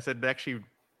qualified. I said actually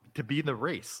to be in the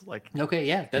race. Okay,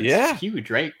 yeah, that's huge,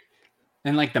 right?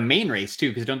 And the main race too,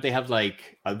 because don't they have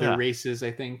other races?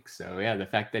 I think so. Yeah, the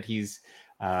fact that he's,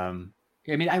 I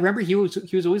remember he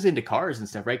was always into cars and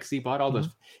stuff, right? Because he bought all those,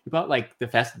 he bought the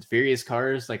Fast and Furious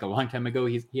cars a long time ago.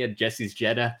 He had Jesse's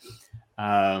Jetta,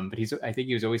 but I think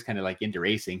he was always kind of into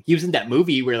racing. He was in that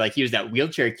movie where he was that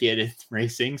wheelchair kid in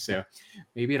racing. So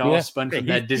maybe it all spun from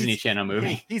that Disney Channel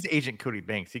movie. He's Agent Cody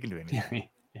Banks. He can do anything.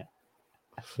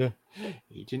 Yeah.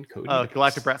 Agent Cody.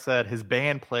 Galactic Brat said his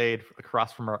band played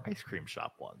across from our ice cream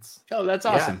shop once. Oh, that's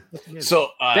awesome. Yeah. So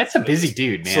that's a busy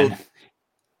dude, man.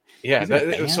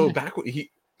 So back when he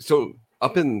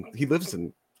lives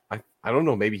in I don't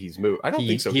know, maybe he's moved. I don't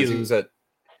think so. He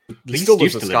still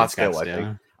lives in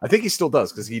Scottsdale. I think he still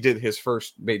does because he did his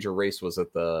first major race was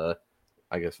at the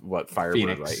Firebird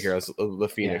Phoenix. right here, the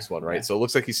Phoenix one, right? Yeah. So it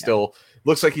looks like he's still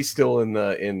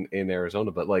in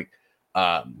Arizona, but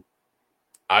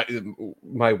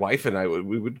my wife and I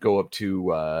we would go up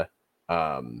to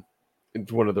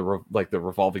one of the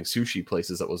revolving sushi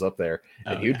places that was up there,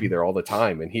 and he would be there all the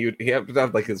time, and he would have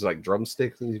his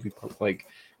drumsticks, and he'd be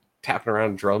tapping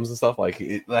around drums and stuff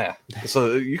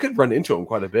so you could run into him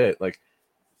quite a bit.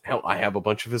 Hell, I have a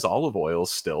bunch of his olive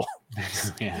oils still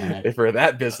for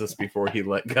that business before he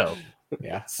let go.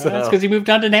 Yeah, so that's because he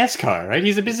moved on to NASCAR, right?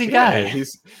 He's a busy guy.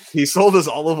 He sold his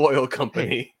olive oil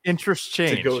company. Interest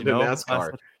change to go to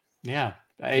NASCAR. Yeah,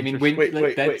 I mean, I'm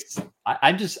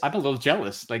a little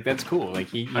jealous. That's cool.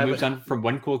 He moves on from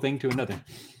one cool thing to another.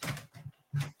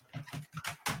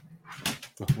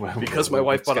 Because my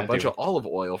wife bought a bunch of olive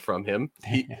oil from him,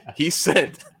 he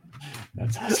sent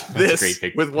that's awesome. This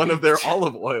with one of their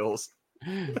olive oils.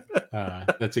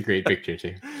 That's a great picture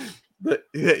too. But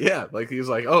he was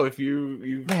like, oh, if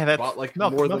you bought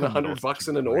more than $100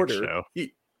 in an order,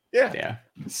 yeah.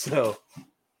 So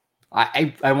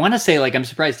I want to say I'm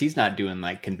surprised he's not doing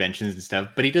conventions and stuff,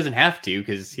 but he doesn't have to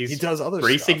because he does other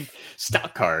racing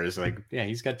stock cars.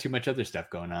 He's got too much other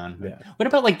stuff going on. Yeah. What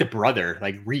about the brother,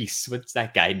 Reese? What's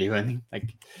that guy doing?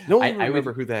 No one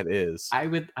remember who that is. I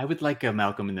would like a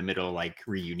Malcolm in the Middle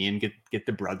reunion. Get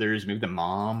the brothers, maybe the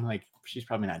mom. She's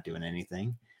probably not doing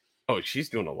anything. Oh, she's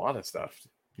doing a lot of stuff.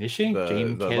 Is she?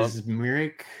 Jane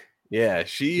Kasmerick? Yeah,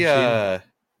 she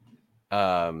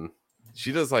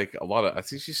she does a lot of. I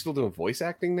think she's still doing voice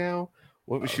acting now.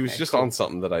 She was just on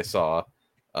something that I saw.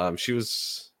 She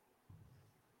was.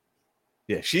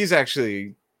 Yeah,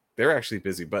 they're actually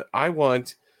busy. But I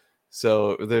want.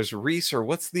 So there's Reese, or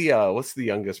what's the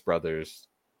youngest brother's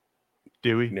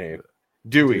Dewey name?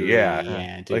 Dewey,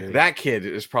 yeah. Dewey. That kid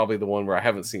is probably the one where I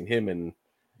haven't seen him in.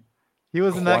 He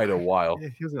was in quite a while.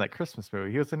 He was in that Christmas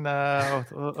movie. He was in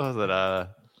what was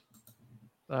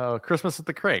it? Christmas with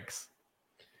the Cranks.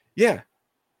 Yeah,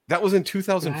 that was in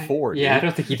 2004. Yeah, I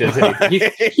don't think he does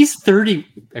anything. He's 30.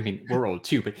 I mean, we're old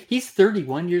too, but he's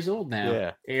 31 years old now.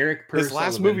 Yeah, Eric. His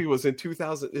last movie was in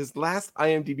 2000. His last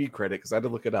IMDb credit, because I had to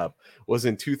look it up, was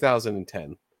in 2010.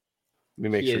 Let me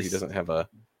make sure he doesn't have a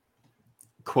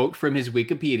quote from his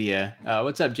Wikipedia.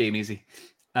 What's up, Jamie?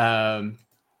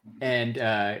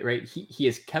 Right, he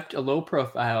has kept a low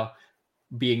profile,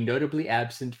 being notably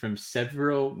absent from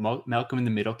several Malcolm in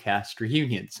the Middle cast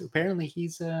reunions. So apparently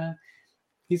he's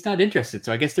not interested.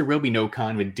 So I guess there will be no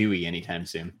con with Dewey anytime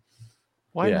soon.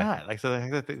 Why not?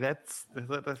 That's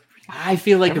I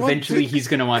feel eventually he's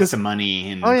going to want some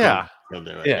money. And he'll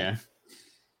do it.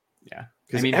 Yeah.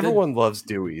 Because everyone loves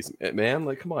Dewey's, man.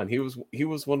 Like, come on, he was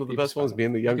one of the best ones.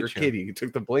 Being the younger kid, he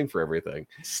took the blame for everything.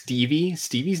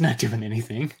 Stevie's not doing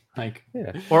anything. Like,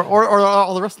 yeah, or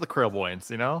all the rest of the clairvoyants,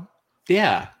 you know.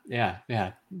 Yeah.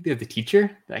 The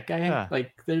teacher, that guy. Yeah.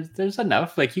 Like, there's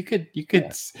enough. Like, you could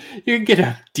get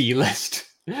a D-list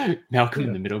Malcolm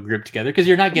in the Middle group together, because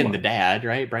you're not getting the dad,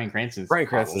 right? Bryan Cranston's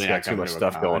got too much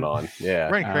stuff going on. Yeah,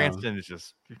 Bryan Cranston is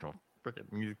just freaking.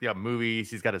 He's got movies.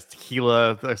 He's got his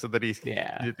tequila that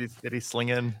he's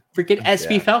slinging. Freaking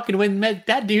SP Falcon when met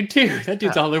that dude too. That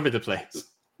dude's all over the place.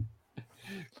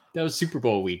 That was Super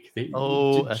Bowl week.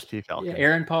 SP Falcon. Yeah,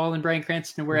 Aaron Paul and Bryan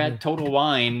Cranston were at Total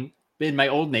Wine in my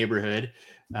old neighborhood,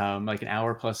 like an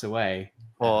hour plus away.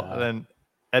 Well, then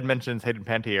Ed mentions Hayden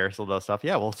Panettiere still does stuff.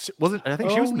 Yeah, well, I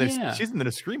think she was in this. She's in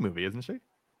the Scream movie, isn't she?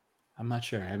 I'm not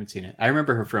sure. I haven't seen it. I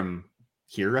remember her from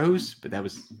Heroes, but that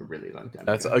was a really long time.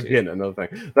 That's another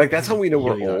thing. Like, that's how we know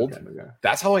we're old.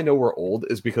 That's how I know we're old,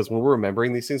 is because when we're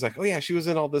remembering these things, like, oh yeah, she was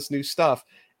in all this new stuff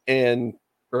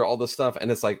or all this stuff, and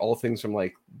it's like all things from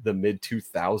like the mid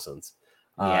 2000s.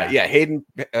 Hayden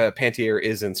Panettiere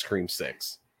is in Scream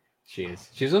 6. She is.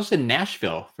 She was also in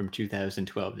Nashville from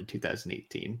 2012 to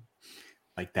 2018,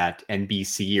 like that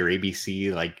NBC or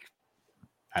ABC, like,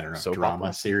 I don't know, soap drama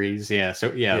opera series. Yeah. So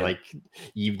like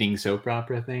evening soap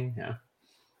opera thing. Yeah.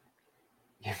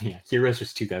 Heroes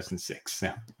was 2006.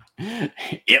 Yeah.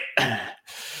 Yep.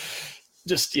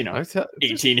 Just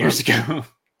 18 years ago.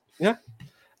 Yeah.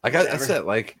 Like I said,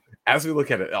 like, as we look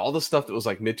at it, all the stuff that was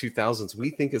like mid 2000s,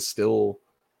 we think it's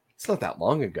not that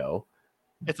long ago.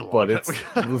 It's a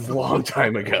long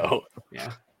time ago.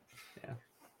 Yeah.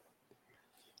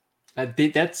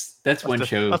 That's one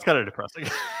show. That's kind of depressing.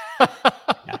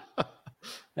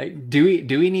 Like,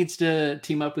 Dewey needs to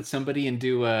team up with somebody and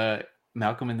do a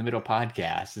Malcolm in the Middle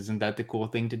podcast. Isn't that the cool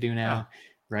thing to do now?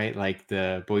 Right? Like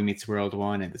the Boy Meets World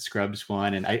one and the Scrubs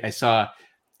one. And I saw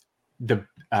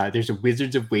there's a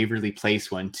Wizards of Waverly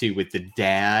Place one too, with the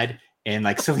dad and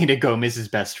like Selena Gomez's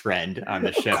best friend on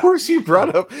the show. Of course you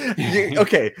brought up.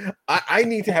 Okay, I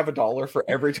need to have $1 for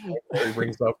every time he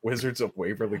brings up Wizards of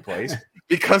Waverly Place,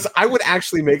 because I would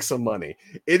actually make some money.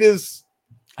 It is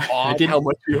odd how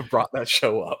much you have brought that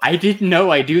show up. I didn't know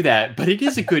I do that, but it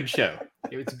is a good show.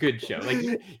 It's a good show.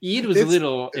 Like, Ian was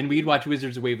little, and we'd watch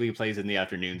Wizards of Waverly Plays in the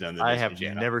afternoons on the I have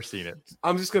channel. never seen it.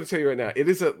 I'm just going to tell you right now. It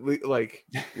is like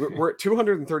we're at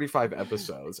 235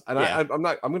 episodes, and I'm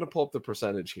going to pull up the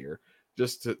percentage here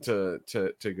just to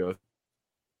go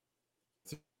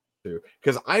through,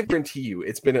 because I guarantee you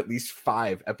it's been at least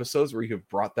 5 episodes where you have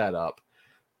brought that up.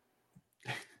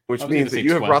 Which means that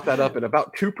you have brought that up in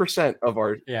about 2% of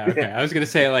our. Yeah, okay. I was gonna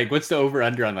say, like, what's the over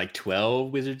under on like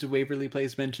 12 Wizards of Waverly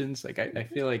Place mentions? Like, I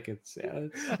feel like it's.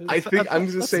 I think I'm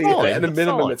gonna say at a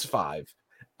minimum it's 5.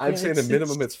 I'm saying a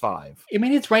minimum it's 5. I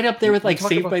mean, it's right up there with like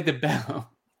Saved by the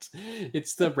Bell.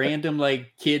 It's the random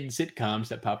like kid sitcoms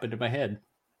that pop into my head.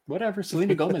 Whatever.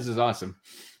 Selena Gomez is awesome.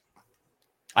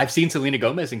 I've seen Selena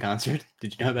Gomez in concert.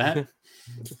 Did you know that?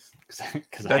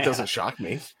 That doesn't shock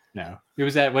me. No, it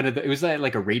was at it was at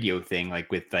like a radio thing, like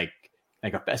with like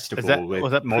a festival.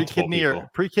 Was that pre-kidney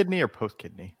or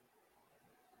post-kidney?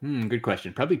 Good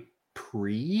question. Probably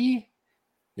pre.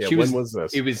 Yeah, when was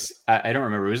this? It was I don't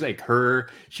remember. It was like her.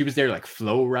 She was there like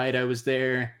Flow Ride. I was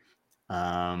there.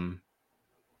 Some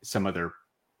other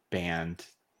band.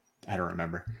 I don't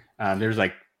remember. There's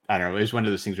like, I don't know. It was one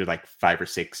of those things where like 5 or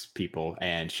 6 people,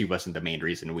 and she wasn't the main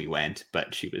reason we went,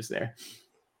 but she was there.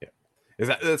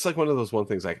 It's like one of those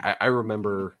things. Like I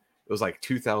remember it was like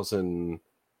 2001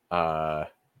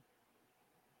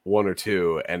 or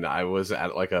 2, and I was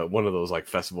at like one of those like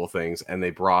festival things, and they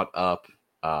brought up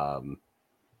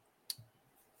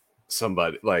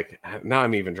somebody, like, now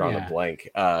I'm even drawing a blank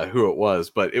who it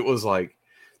was, but it was like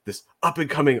this up and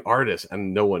coming artist,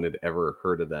 and no one had ever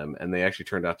heard of them, and they actually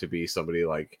turned out to be somebody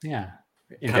like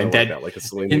kind of like a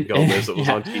Selena Gomez that was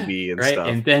on TV and stuff.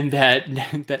 And then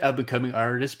that up and coming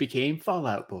artist became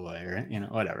Fallout Boy, or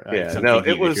whatever. Yeah, no,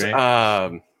 it was.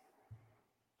 Right?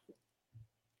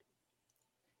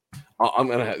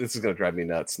 This is gonna drive me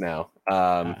nuts now.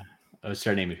 I was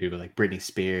starting naming people like Britney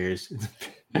Spears.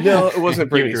 No, it wasn't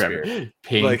Britney Spears.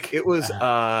 Pink, like it was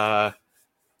the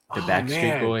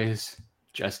Backstreet Boys,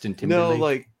 Justin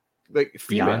Timberlake. No, like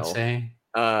female. Beyonce.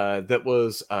 That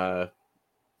was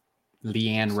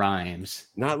Leanne Rimes.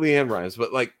 Not Leanne Rimes,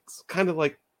 but like kind of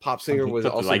like pop singer was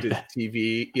also like did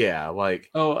TV. Yeah,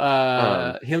 like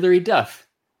Hillary Duff.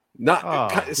 Not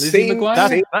Lizzie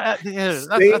McGuire. That's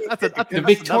the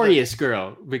Victorious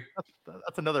girl.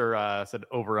 That's another said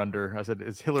over under. I said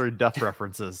it's Hillary Duff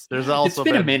references. There's also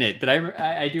it's been a minute, but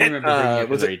I do remember bringing up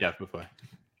Hillary Duff before.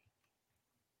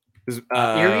 It was,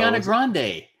 Ariana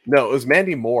Grande. No, it was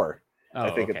Mandy Moore. Oh,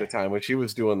 I think okay. at the time when she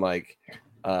was doing like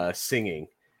singing.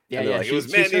 Yeah, and they're yeah. like, it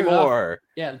was Mandy Moore.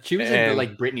 Yeah, she was in the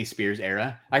like Britney Spears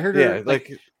era. I heard Yeah, her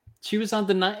like she was on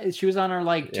our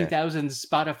like 2000s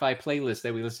Spotify playlist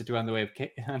that we listened to on the way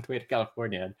to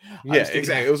California. Yeah,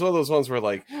 exactly. It was one of those ones where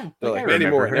like they're like Mandy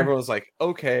Moore, and everyone's like,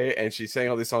 okay, and she sang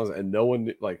all these songs, and no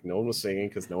one was singing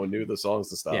because no one knew the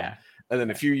songs and stuff. Yeah. And then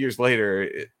a few years later,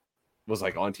 it was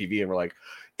like on TV, and we're like,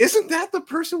 isn't that the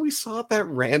person we saw at that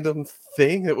random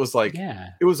thing? It was like,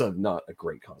 it was not a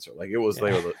great concert. Like it was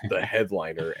they were the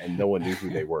headliner, and no one knew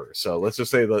who they were. So let's just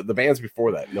say the bands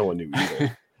before that, no one knew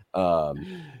either.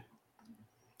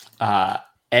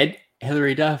 Ed,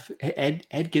 Hillary Duff,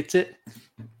 Ed gets it.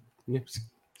 It's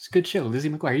a good show. Lizzie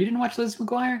McGuire. You didn't watch Lizzie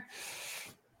McGuire?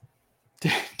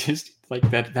 Just like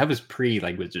that was pre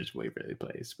like Wizards Waverly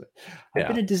Place, but I've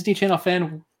been a Disney Channel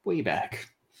fan way back.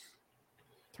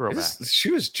 Throwback.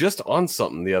 She was just on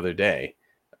something the other day.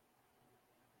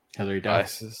 Hillary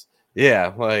Duff.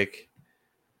 Yeah, like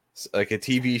a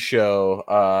TV show.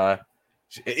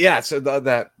 So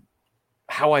that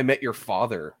How I Met Your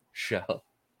Father show.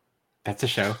 That's a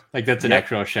show. Like that's an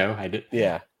actual show. I did.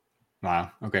 Yeah.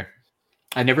 Wow. Okay.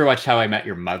 I never watched How I Met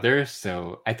Your Mother,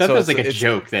 so I thought that was like a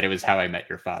joke that it was How I Met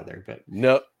Your Father, but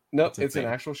no, it's an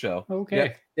actual show.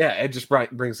 Okay. Yeah, Ed just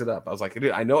brings it up. I was like,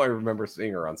 dude, I know I remember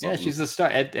seeing her on something. Yeah, she's a star.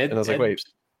 Ed, and I was like, wait.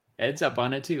 Ed's up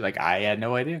on it too. Like I had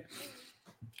no idea.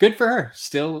 Good for her.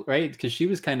 Still, right? Because she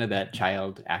was kind of that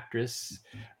child actress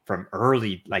from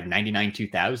early like 99,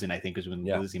 2000, I think was when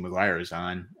Lizzie McGuire was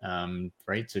on.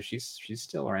 Right. So she's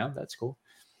still around. That's cool.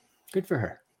 Good for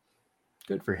her.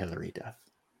 Good for Hillary Duff.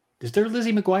 Is there a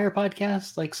Lizzie McGuire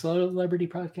podcast, like celebrity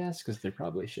podcast? Because there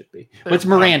probably should be. What's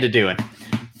Miranda doing?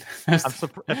 I'm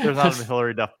surprised if there's not a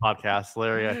Hillary Duff podcast,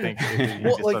 Larry. I think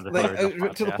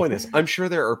to the point is, I'm sure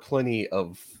there are plenty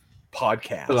of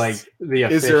podcasts. Like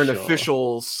is there an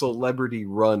official celebrity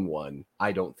run one?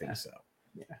 I don't think so.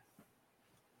 Yeah,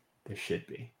 there should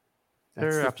be.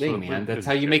 That's the thing, man. That's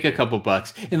how you make a couple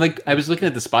bucks. And like I was looking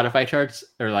at the Spotify charts,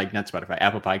 or like not Spotify,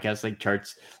 Apple Podcasts, like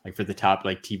charts, like for the top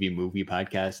like TV movie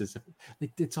podcasts. It's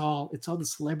like it's all the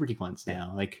celebrity ones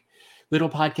now. Like little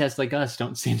podcasts like us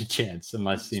don't stand a chance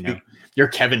unless you're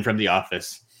Kevin from The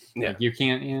Office. Yeah, like you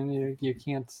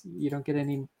don't get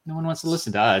any. No one wants to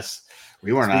listen to us.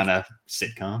 We weren't on a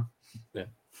sitcom. Yeah,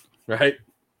 right.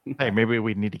 Hey, maybe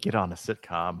we need to get on a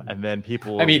sitcom, and then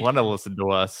people want to listen to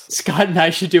us. Scott and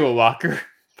I should do a Walker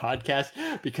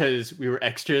podcast because we were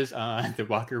extras on the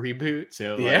Walker reboot,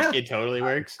 so it totally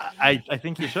works. I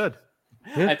think you should.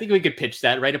 Yeah. I think we could pitch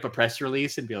that, write up a press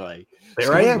release, and be like,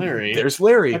 "There I am. Larry. There's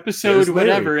Larry. Episode There's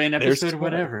whatever Larry. In episode There's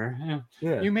whatever.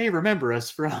 Yeah. You may remember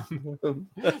us from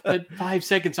that 5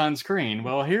 seconds on screen.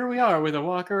 Well, here we are with a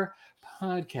Walker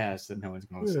podcast that no one's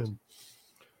going to listen to."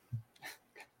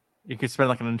 You could spend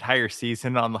like an entire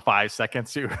season on the 5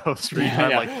 seconds to screen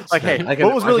time. Hey,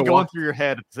 what was really going through your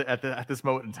head at this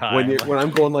moment in time? When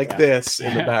I'm going like this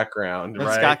in the background,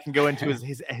 right? Scott can go into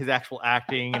his actual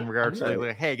acting in regards to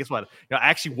like, hey, guess what? I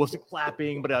actually wasn't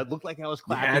clapping, but it looked like I was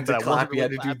clapping. You had to clap. You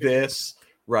had to do this,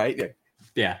 right?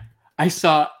 Yeah. I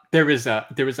saw there was a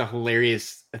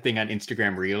hilarious thing on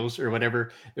Instagram Reels or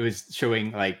whatever. It was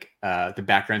showing like the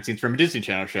background scenes from a Disney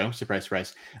Channel show. Surprise,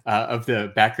 surprise! Of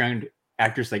the background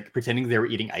actors like pretending they were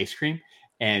eating ice cream,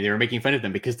 and they were making fun of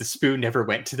them because the spoon never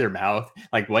went to their mouth.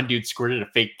 Like one dude squirted a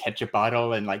fake ketchup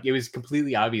bottle, and like it was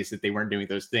completely obvious that they weren't doing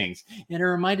those things. And it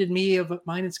reminded me of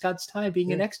mine and Scott's time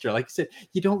being an extra. Like I said,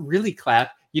 you don't really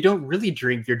clap, you don't really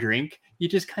drink your drink, you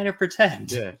just kind of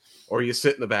pretend. Yeah. Or you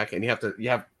sit in the back and you have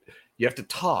to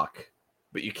talk,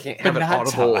 but you can't have it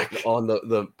audible on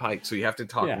the mic. So you have to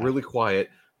talk really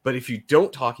quiet. But if you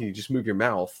don't talk and you just move your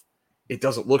mouth, it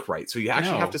doesn't look right. So you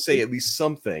actually have to say at least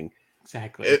something.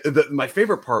 Exactly. My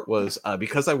favorite part was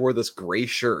because I wore this gray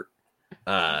shirt.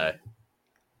 Whoever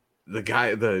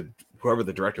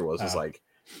the director was like,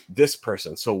 this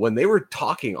person. So when they were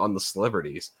talking on the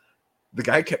celebrities, the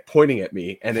guy kept pointing at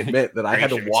me, and it meant that I had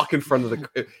to walk in front of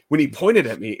the. When he pointed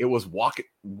at me, it was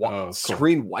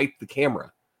screen wipe the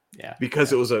camera. Yeah,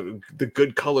 because it was the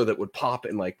good color that would pop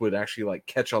and like would actually like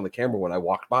catch on the camera when I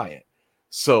walked by it.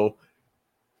 So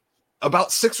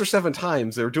about 6 or 7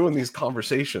 times they were doing these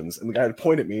conversations, and the guy would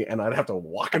point at me, and I'd have to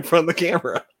walk in front of the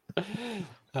camera.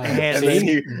 And then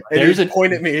he'd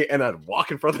point at me, and I'd walk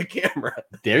in front of the camera.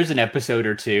 There's an episode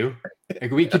or two.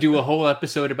 Like we could do a whole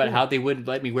episode about how they wouldn't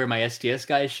let me wear my STS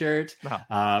Guys shirt,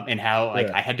 and how like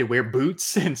I had to wear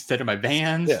boots instead of my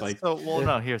Vans. Yes. Like,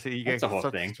 here, so you guys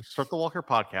start the Walker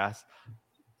podcast.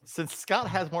 Since Scott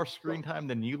has more screen time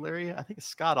than you, Larry, I think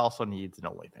Scott also needs an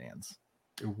OnlyFans.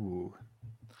 Ooh.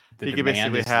 The He could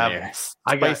demand basically is have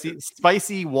there.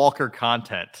 spicy Walker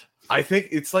content. I think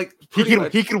it's like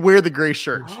He could wear the gray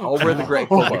shirt. I'll wear the gray Oh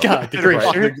polo. my God, the gray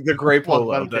Right, shirt. the gray Well,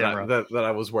 polo on camera. that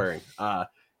I was wearing.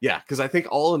 Yeah, because I think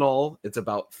all in all, it's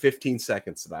about 15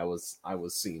 seconds that I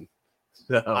was seen.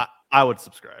 So I would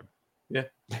subscribe. yeah,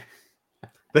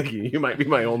 thank you. You might be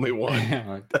my only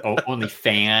one. Only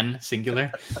fan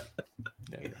singular.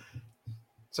 There you go.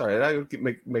 Sorry, I would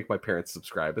make my parents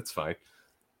subscribe. It's fine.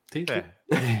 Yeah.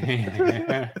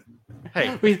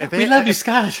 Hey, we love you,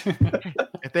 Scott.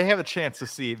 If they have a chance to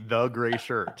see the gray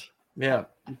shirt, Yeah,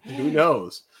 who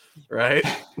knows, right?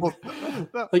 well,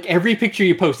 Like every picture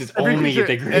you post is every only picture-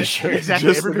 the gray shirt. Exactly.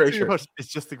 Just Every the gray picture you shirt. post, it's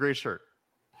just the gray shirt.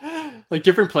 Like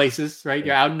different places, right?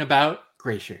 You're out and about,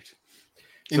 gray shirt.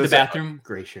 In So the is that- bathroom,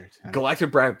 gray shirt.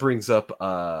 Galactic Brat brings up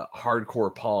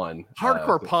Hardcore Pawn.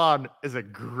 Hardcore Pawn is a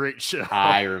great show.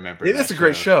 I remember. It is a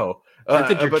great show. Is that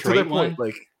the But to their Detroit point, one?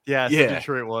 like Yeah, it's Yeah. the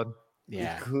Detroit one.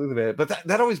 Yeah. include it. But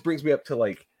that always brings me up to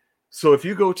like, so if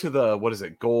you go to the what is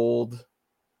it, Gold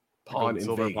Pawn in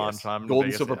Silver Vegas, Pawn in Gold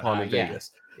and Vegas, Silver yeah. Pawn in Yeah.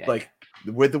 Vegas, Yeah. like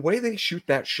with the way they shoot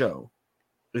that show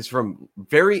is from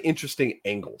very interesting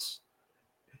angles.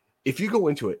 If you go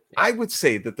into it, I would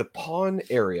say that the pawn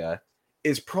area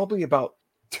is probably about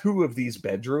 2 of these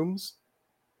bedrooms,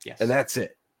 Yes. and that's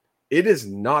it. It is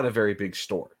not a very big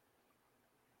store.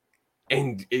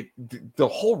 And the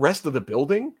whole rest of the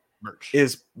building Merch.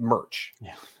 is merch.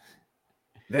 Yeah.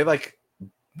 They like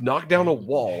knocked down a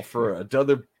wall for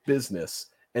another business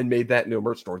and made that into a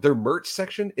merch store. Their merch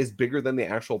section is bigger than the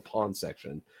actual pawn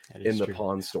section That in is the true.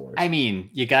 pawn stores. I mean,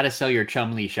 you got to sell your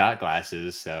Chumley shot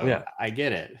glasses, so Yeah. I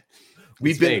get it.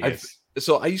 We've It's been Vegas.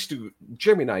 so I used to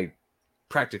Jeremy and I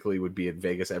practically would be in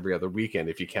Vegas every other weekend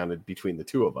if you counted between the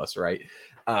two of us, right?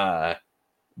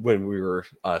 When we were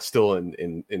still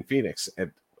in Phoenix.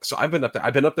 And so I've been up there.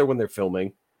 I've been up there when they're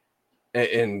filming.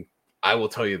 And I will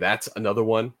tell you that's another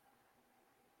one.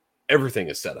 Everything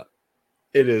is set up.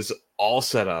 It is all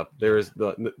set up. There is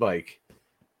the like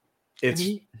it's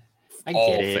I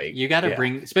all get it. fake. You got to Yeah.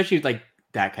 bring, especially like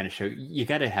that kind of show. You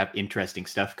got to have interesting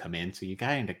stuff come in, so you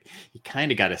kind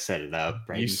of got to set it up,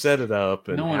 right? you set it up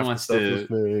and No one half the wants stuff to- is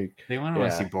fake. They want to Yeah.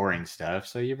 see boring stuff,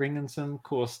 so you bring in some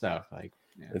cool stuff, like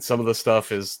And some of the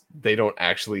stuff is they don't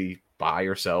actually buy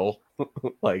or sell,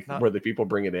 like Not- where the people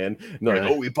bring it in. And they're like,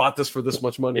 Really? "Oh, we bought this for this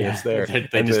much money. It's there." They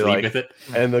And just they're leave like- with it.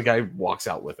 And the guy walks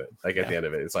out with it. Like at Yeah. the end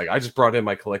of it, it's like I just brought in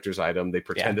my collector's item. They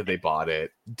pretended they bought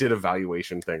it, did a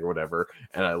valuation thing or whatever,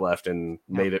 and I left and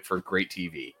made it for great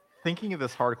TV. Thinking of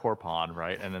this hardcore pawn,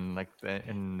 right? And then like,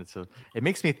 and so it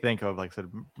makes me think of like, I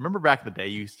said, remember back in the day,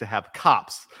 you used to have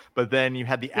cops, but then you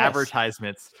had the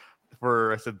advertisements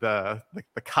for, I said, the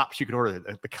cops you could order,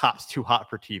 the cops too hot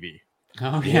for TV.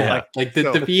 Oh Yeah. yeah, like the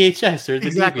So- VHS or the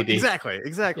Exactly, DVD.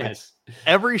 exactly. Yes.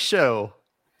 Every show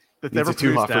that's Needs ever it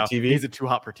too hot produced for now TV? needs it too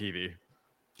hot for TV.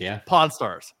 Yeah. Pawn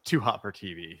Stars, too hot for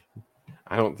TV.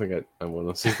 I don't think I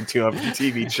want to see the two on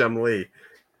TV. Chum-Li.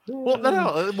 Well,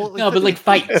 no. Well, No, but like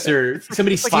fights or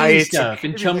somebody stealing Fights. stuff,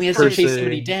 and Maybe Chumley like has to chase person.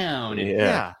 somebody down, and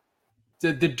Yeah.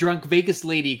 the drunk Vegas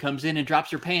lady comes in and drops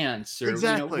her pants, or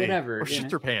exactly. whatever. Or shit you know?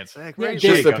 their pants. Heck, Yeah, right?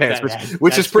 there Just you the go. pants, That-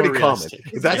 which is that's pretty more common. realistic.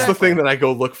 That's the Exactly. thing that I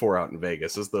go look for out in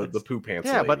Vegas is the poo pants.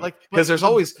 Yeah, but like, because but-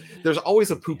 there's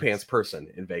always a poo pants person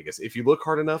in Vegas. If you look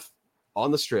hard enough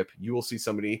on the strip, you will see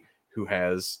somebody who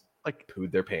has like,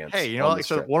 pooed their pants. hey, you know, on like the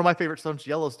so strip. one of my favorite songs,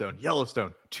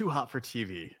 Yellowstone, too hot for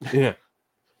TV. Yeah,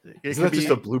 It isn't could that just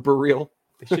be- a blooper reel?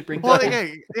 They should bring well,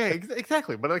 that. yeah,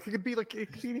 exactly. But like, it could be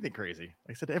anything crazy.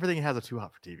 Like I said, everything has a too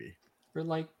hot for TV. Or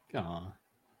like,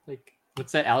 like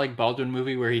what's that Alec Baldwin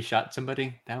movie where he shot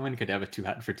somebody? That one could have a too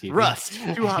hot for TV. Rust,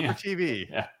 too hot Yeah. for TV.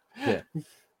 Yeah.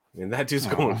 And that dude's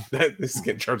Aw. going. That this is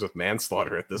getting charged with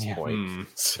manslaughter at this Yeah. point. Hmm.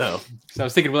 So So I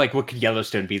was thinking, well, like, what could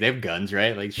Yellowstone be? They have guns,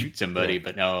 right? Like, shoot somebody,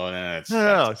 but no, that's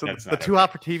No. So that's the not too okay.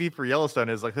 hot for TV for Yellowstone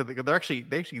is like they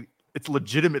actually it's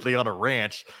legitimately on a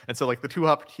ranch, and so like the too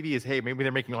hot for TV is, hey, maybe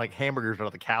they're making like hamburgers out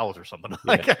of the cows or something.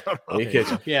 Like, I don't know. you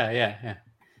catch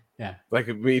Yeah. like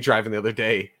me driving the other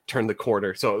day, turned the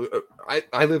corner. So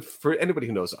I live, for anybody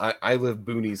who knows, I live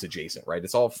boonies adjacent, right?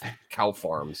 It's all cow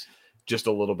farms, just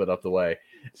a little bit up the way.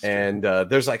 And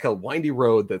there's like a windy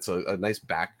road that's a nice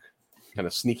back kind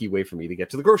of sneaky way for me to get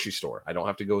to the grocery store. I don't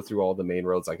have to go through all the main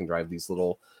roads. I can drive these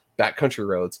little back country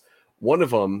roads. One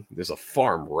of them, there's a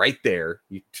farm right there.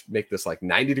 You make this like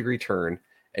 90-degree turn,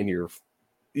 and you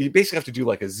basically have to do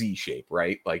like a Z shape,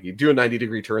 right? Like you do a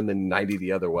 90-degree turn, then 90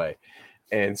 the other way.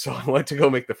 And so I went to go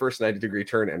make the first 90-degree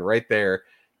turn, and right there,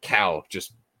 cow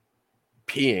just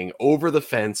peeing over the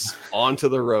fence onto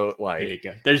the road. Like, there you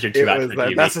go. There's your 2 hot for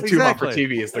TV. That's a 2 hot for Exactly.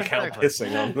 TV. Is the cow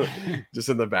pissing on the, just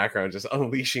in the background, just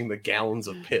unleashing the gallons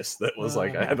of piss that was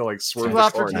like I had to like swerve 2 the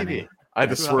hot for car. TV. I had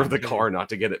to 2 swerve hot the for car not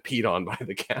to get it peed on by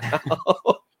the cow.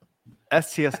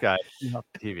 STS Guys, 2 hot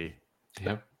for TV.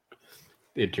 Yep.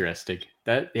 Interesting.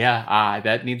 That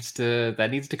needs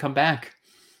to come back.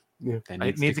 Yeah.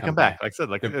 It needs to come back. Like I said,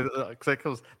 like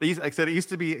it used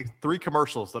to be 3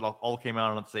 commercials that all came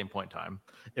out at the same point in time.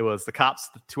 It was the cops,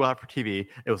 the 2 hot for TV.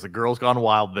 It was the Girls Gone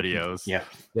Wild videos.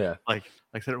 Yeah. Like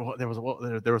I said, there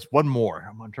was one more.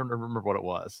 I'm trying to remember what it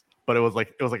was, but it was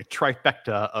like a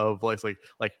trifecta of like,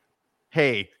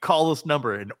 hey, call this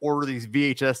number and order these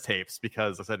VHS tapes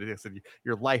because I said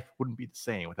your life wouldn't be the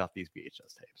same without these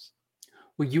VHS tapes.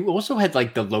 Well, you also had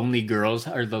like the lonely girls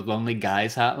or the lonely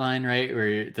guys hotline, right?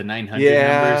 Where the 900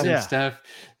 Yeah. numbers and Yeah. stuff.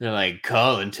 They're like,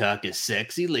 call and talk to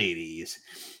sexy ladies.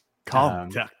 Call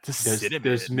to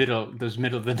Those middle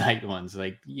of the night ones.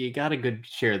 Like you got a good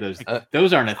share of those. Uh,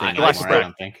 Those aren't a thing I- anymore, I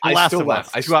don't think. I Last still of laugh.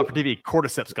 Us, I 2 hot still- for TV.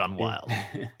 Cordyceps Gone Wild.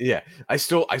 Yeah, I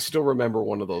still remember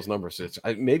one of those numbers.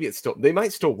 Maybe it's still, they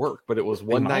might still work, but it was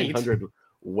 1-900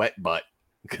 wet butt.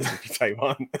 Because if you type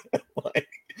on, like,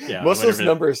 most of those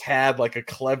numbers had like a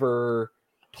clever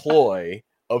ploy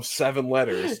of 7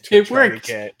 letters. It try to worked.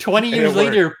 get- 20 and years it worked.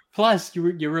 later, plus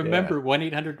you remember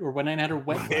 1-800 or 1-900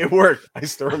 wet butt. It worked. I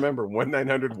still remember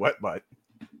 1-900 wet butt.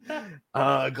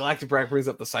 Galactic Brack brings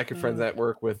up the Psychic Friends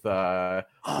Network with the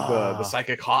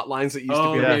psychic hotlines that used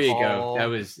to be. There on you go. call. That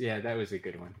was a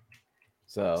good one.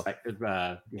 So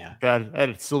Yeah. God, I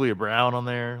had Sylvia Brown on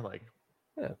there. Like,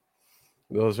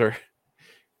 those are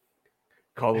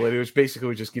call the lady, which basically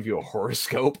would just give you a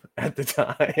horoscope at the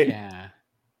time. Yeah.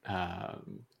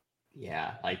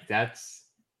 Yeah, like that's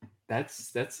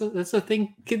a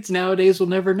thing kids nowadays will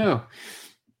never know.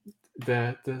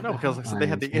 no, because like I said, they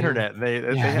had the hotlines, internet. And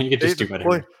they you could just do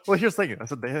whatever. Well, here's the thing. I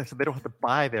said they don't have to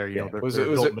buy their Yeah. their Was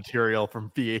adult it- material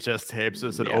from VHS tapes.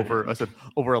 I said Yeah.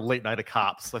 over a late night of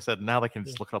cops. I said now they can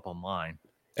just look it up online.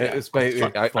 And Yeah. it's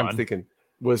I'm Fun. thinking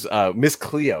was Miss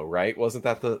Cleo, right? Wasn't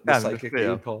that the Yeah, Miss psychic Cleo.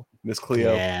 name called Miss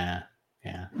Cleo? Yeah.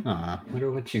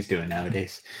 Wonder what she's doing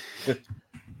nowadays.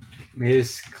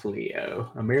 Miss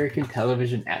Cleo, American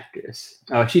television actress.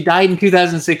 Oh, she died in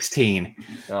 2016.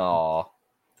 Oh,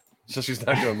 so she's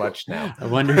not doing much now. I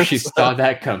wonder if she saw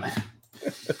that coming.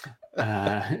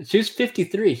 She was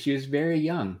 53. She was very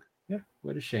young. Yeah.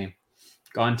 What a shame.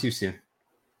 Gone too soon.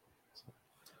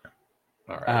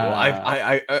 All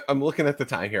right. Well, I'm looking at the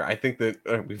time here. I think that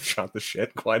we've shot the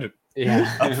shit quite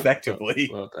Yeah. effectively.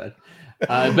 Well done.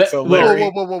 But So, look, Larry-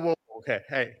 Whoa. Okay,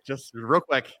 hey, just real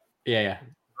quick. yeah.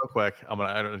 Real quick,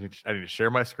 I need to share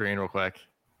my screen real quick,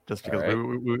 just because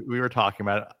All we were talking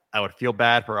about it. I would feel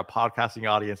bad for a podcasting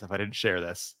audience if I didn't share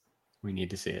this. We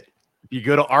need to see it. If you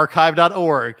go to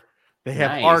archive.org, they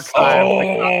have Nice. archive.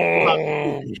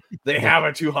 Oh, they have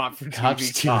a too hot for Cops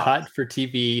TV. Too Hot for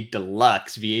TV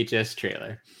Deluxe VHS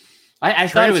trailer. I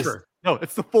thought it was. Transfer. No,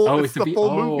 it's the full. it's the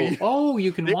full movie. Oh,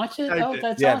 you can They watch it. typed Oh, it.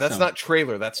 that's Yeah, awesome. that's not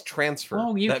trailer. That's transfer.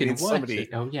 Oh, you that can means watch somebody, it.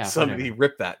 Oh, yeah. somebody whatever.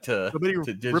 ripped that to Somebody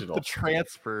digital. ripped the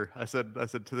transfer. I said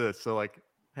to this. So like,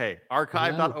 hey,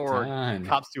 archive.org. Well done.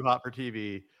 Cops Too Hot for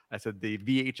TV. I said the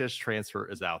VHS transfer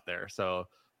is out there. So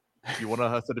if you want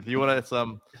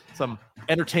to, some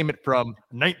entertainment from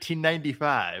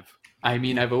 1995. I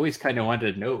mean, I've always kind of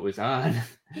wanted to know it was on.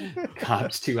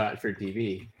 Cops Too Hot for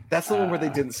TV. That's the one where they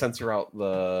didn't censor out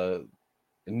the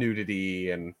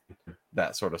nudity and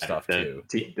that sort of stuff too.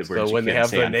 So when they have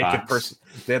the naked person,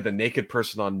 they had the naked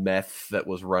person on meth that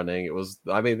was running. It was,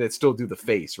 I mean, they'd still do the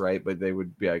face, right? But they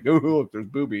would be like, "Oh, look, there's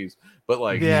boobies." But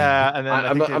like, Yeah, and then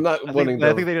I'm not wanting I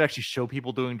to. think they did actually show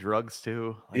people doing drugs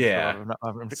too. Like, Yeah.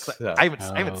 so I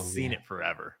haven't seen yeah. it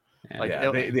forever. Yeah.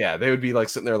 Like, They would be like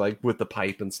sitting there like with the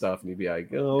pipe and stuff, and you'd be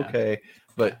like, "Oh, Yeah. okay."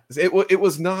 But it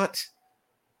was not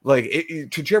like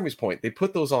to Jeremy's point. They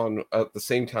put those on at the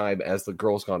same time as the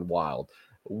Girls Gone Wild.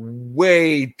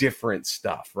 Way different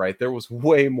stuff, right? There was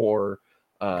way more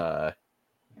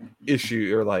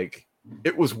issue, or like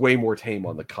it was way more tame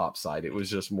on the cop side. It was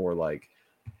just more like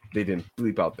they didn't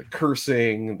bleep out the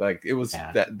cursing. Like it was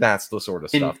that's the sort of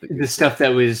stuff that the stuff that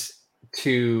was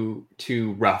too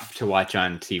rough to watch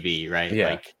on TV, right? Yeah.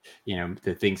 Like, you know,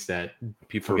 the things that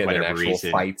people for getting in whatever actual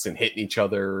reason, fights and hitting each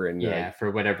other, and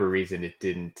for whatever reason it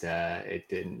didn't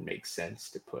make sense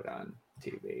to put on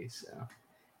TV. So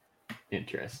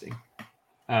interesting.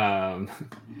 I know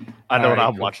all what right,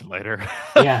 I'm cool. watching later.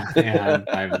 yeah,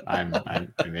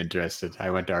 I'm interested. I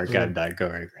went to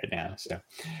archive.org right now. So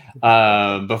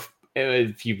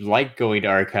if you like going to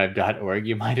archive.org,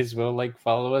 you might as well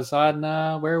follow us on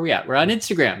where are we at? We're on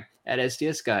Instagram at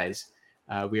STS Guys.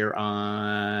 We are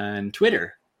on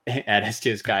Twitter at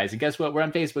STS Guys. And guess what? We're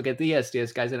on Facebook at the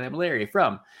STS Guys, and I'm Larry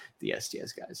from the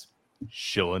STS Guys.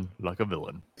 Shilling like a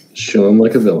villain. Shilling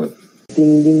like a villain.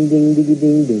 Ding ding ding ding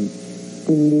ding ding.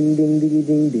 Ding ding ding ding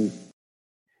ding ding.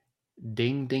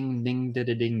 Ding ding ding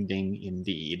ding ding ding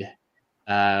indeed.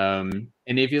 And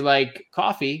if you like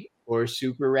coffee or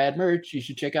super rad merch, you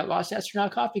should check out Lost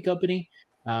Astronaut Coffee Company.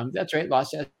 That's right,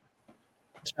 Lost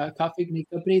Astronaut Coffee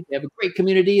Company. They have a great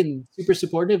community and super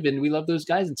supportive, and we love those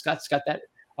guys. And Scott's got that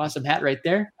awesome hat right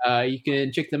there. You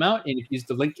can check them out, and if you use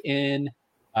the link in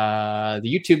the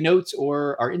YouTube notes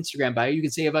or our Instagram bio, you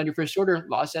can save on your first order.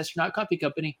 Lost Astronaut Coffee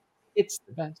Company. It's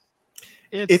the best.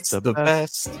 It's the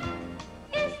best.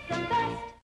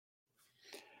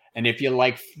 And if you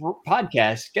like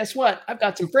podcasts, guess what? I've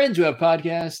got some friends who have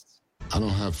podcasts. I don't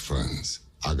have friends.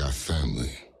 I got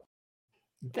family.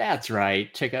 That's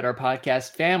right. Check out our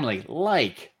podcast family,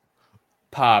 like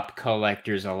Pop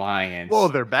Collectors Alliance. Whoa,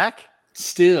 they're back?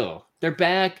 Still, they're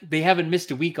back. They haven't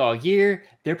missed a week all year.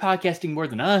 They're podcasting more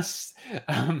than us.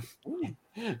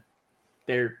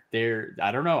 They're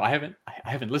I don't know. I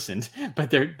haven't listened, but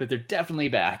they're definitely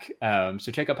back.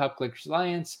 So check out Pop Collectors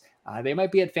Alliance. They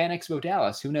might be at Fan Expo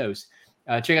Dallas. Who knows?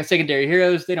 Check out Secondary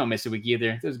Heroes. They don't miss a week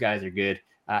either. Those guys are good.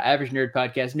 Average Nerd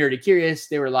Podcast, Nerdy Curious.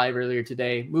 They were live earlier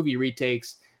today. Movie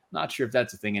retakes. Not sure if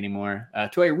that's a thing anymore.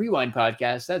 Toy Rewind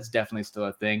Podcast. That's definitely still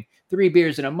a thing. 3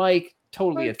 Beers and a Mic.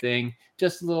 Totally a thing.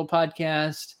 Just a little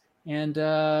podcast. And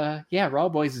Raw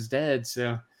Boys is dead.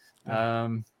 So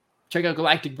check out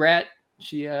Galactic Brat.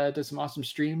 She does some awesome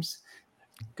streams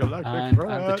on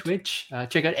the Twitch.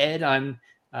 Check out Ed on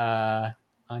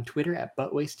Twitter at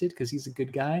Buttwasted because he's a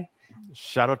good guy.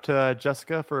 Shout out to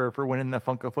Jessica for winning the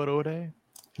Funko Photo Day.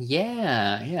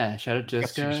 Yeah. Shout out to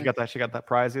Jessica. She got that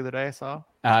prize the other day, I saw.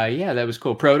 Yeah, that was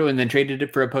cool. Proto, and then traded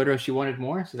it for a Proto she wanted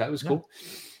more. So that was cool.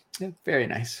 Yeah, very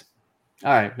nice.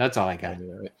 All right, that's all I got.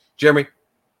 Jeremy,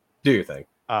 do your thing.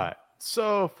 All right.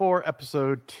 So for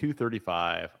episode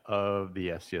 235 of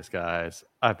the STS Guys,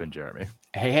 I've been Jeremy.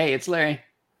 Hey, it's Larry.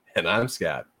 And I'm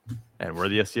Scott. And we're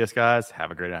the STS Guys.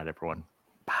 Have a great night, everyone.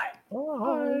 Bye.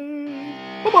 Bye.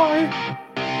 Bye-bye.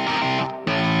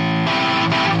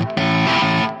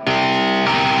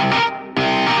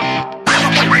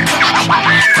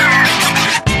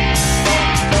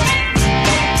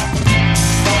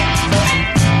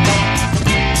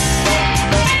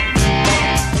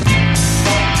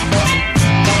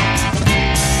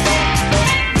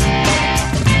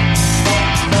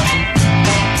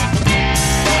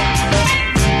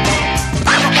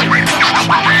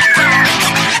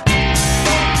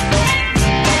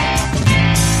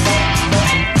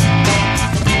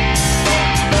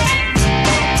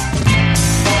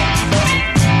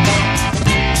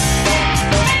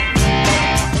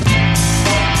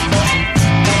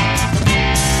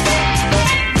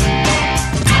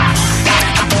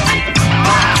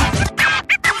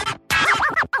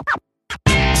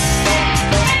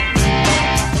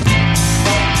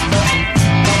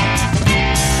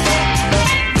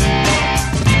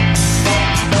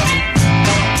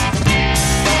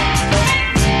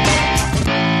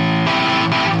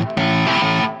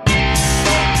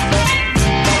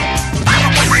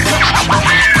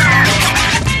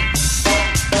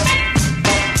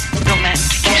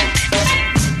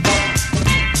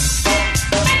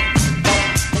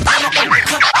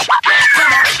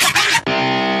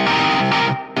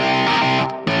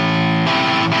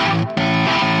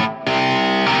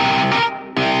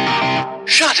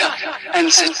 Shut up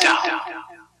and sit down.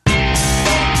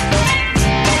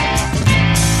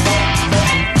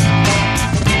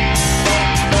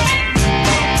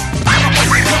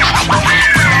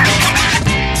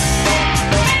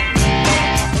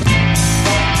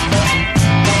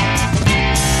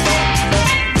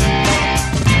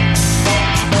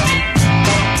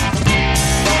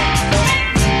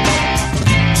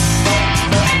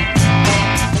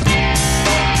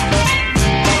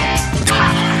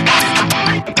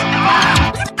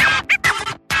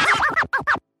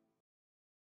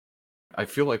 I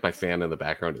feel like my fan in the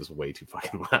background is way too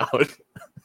fucking loud.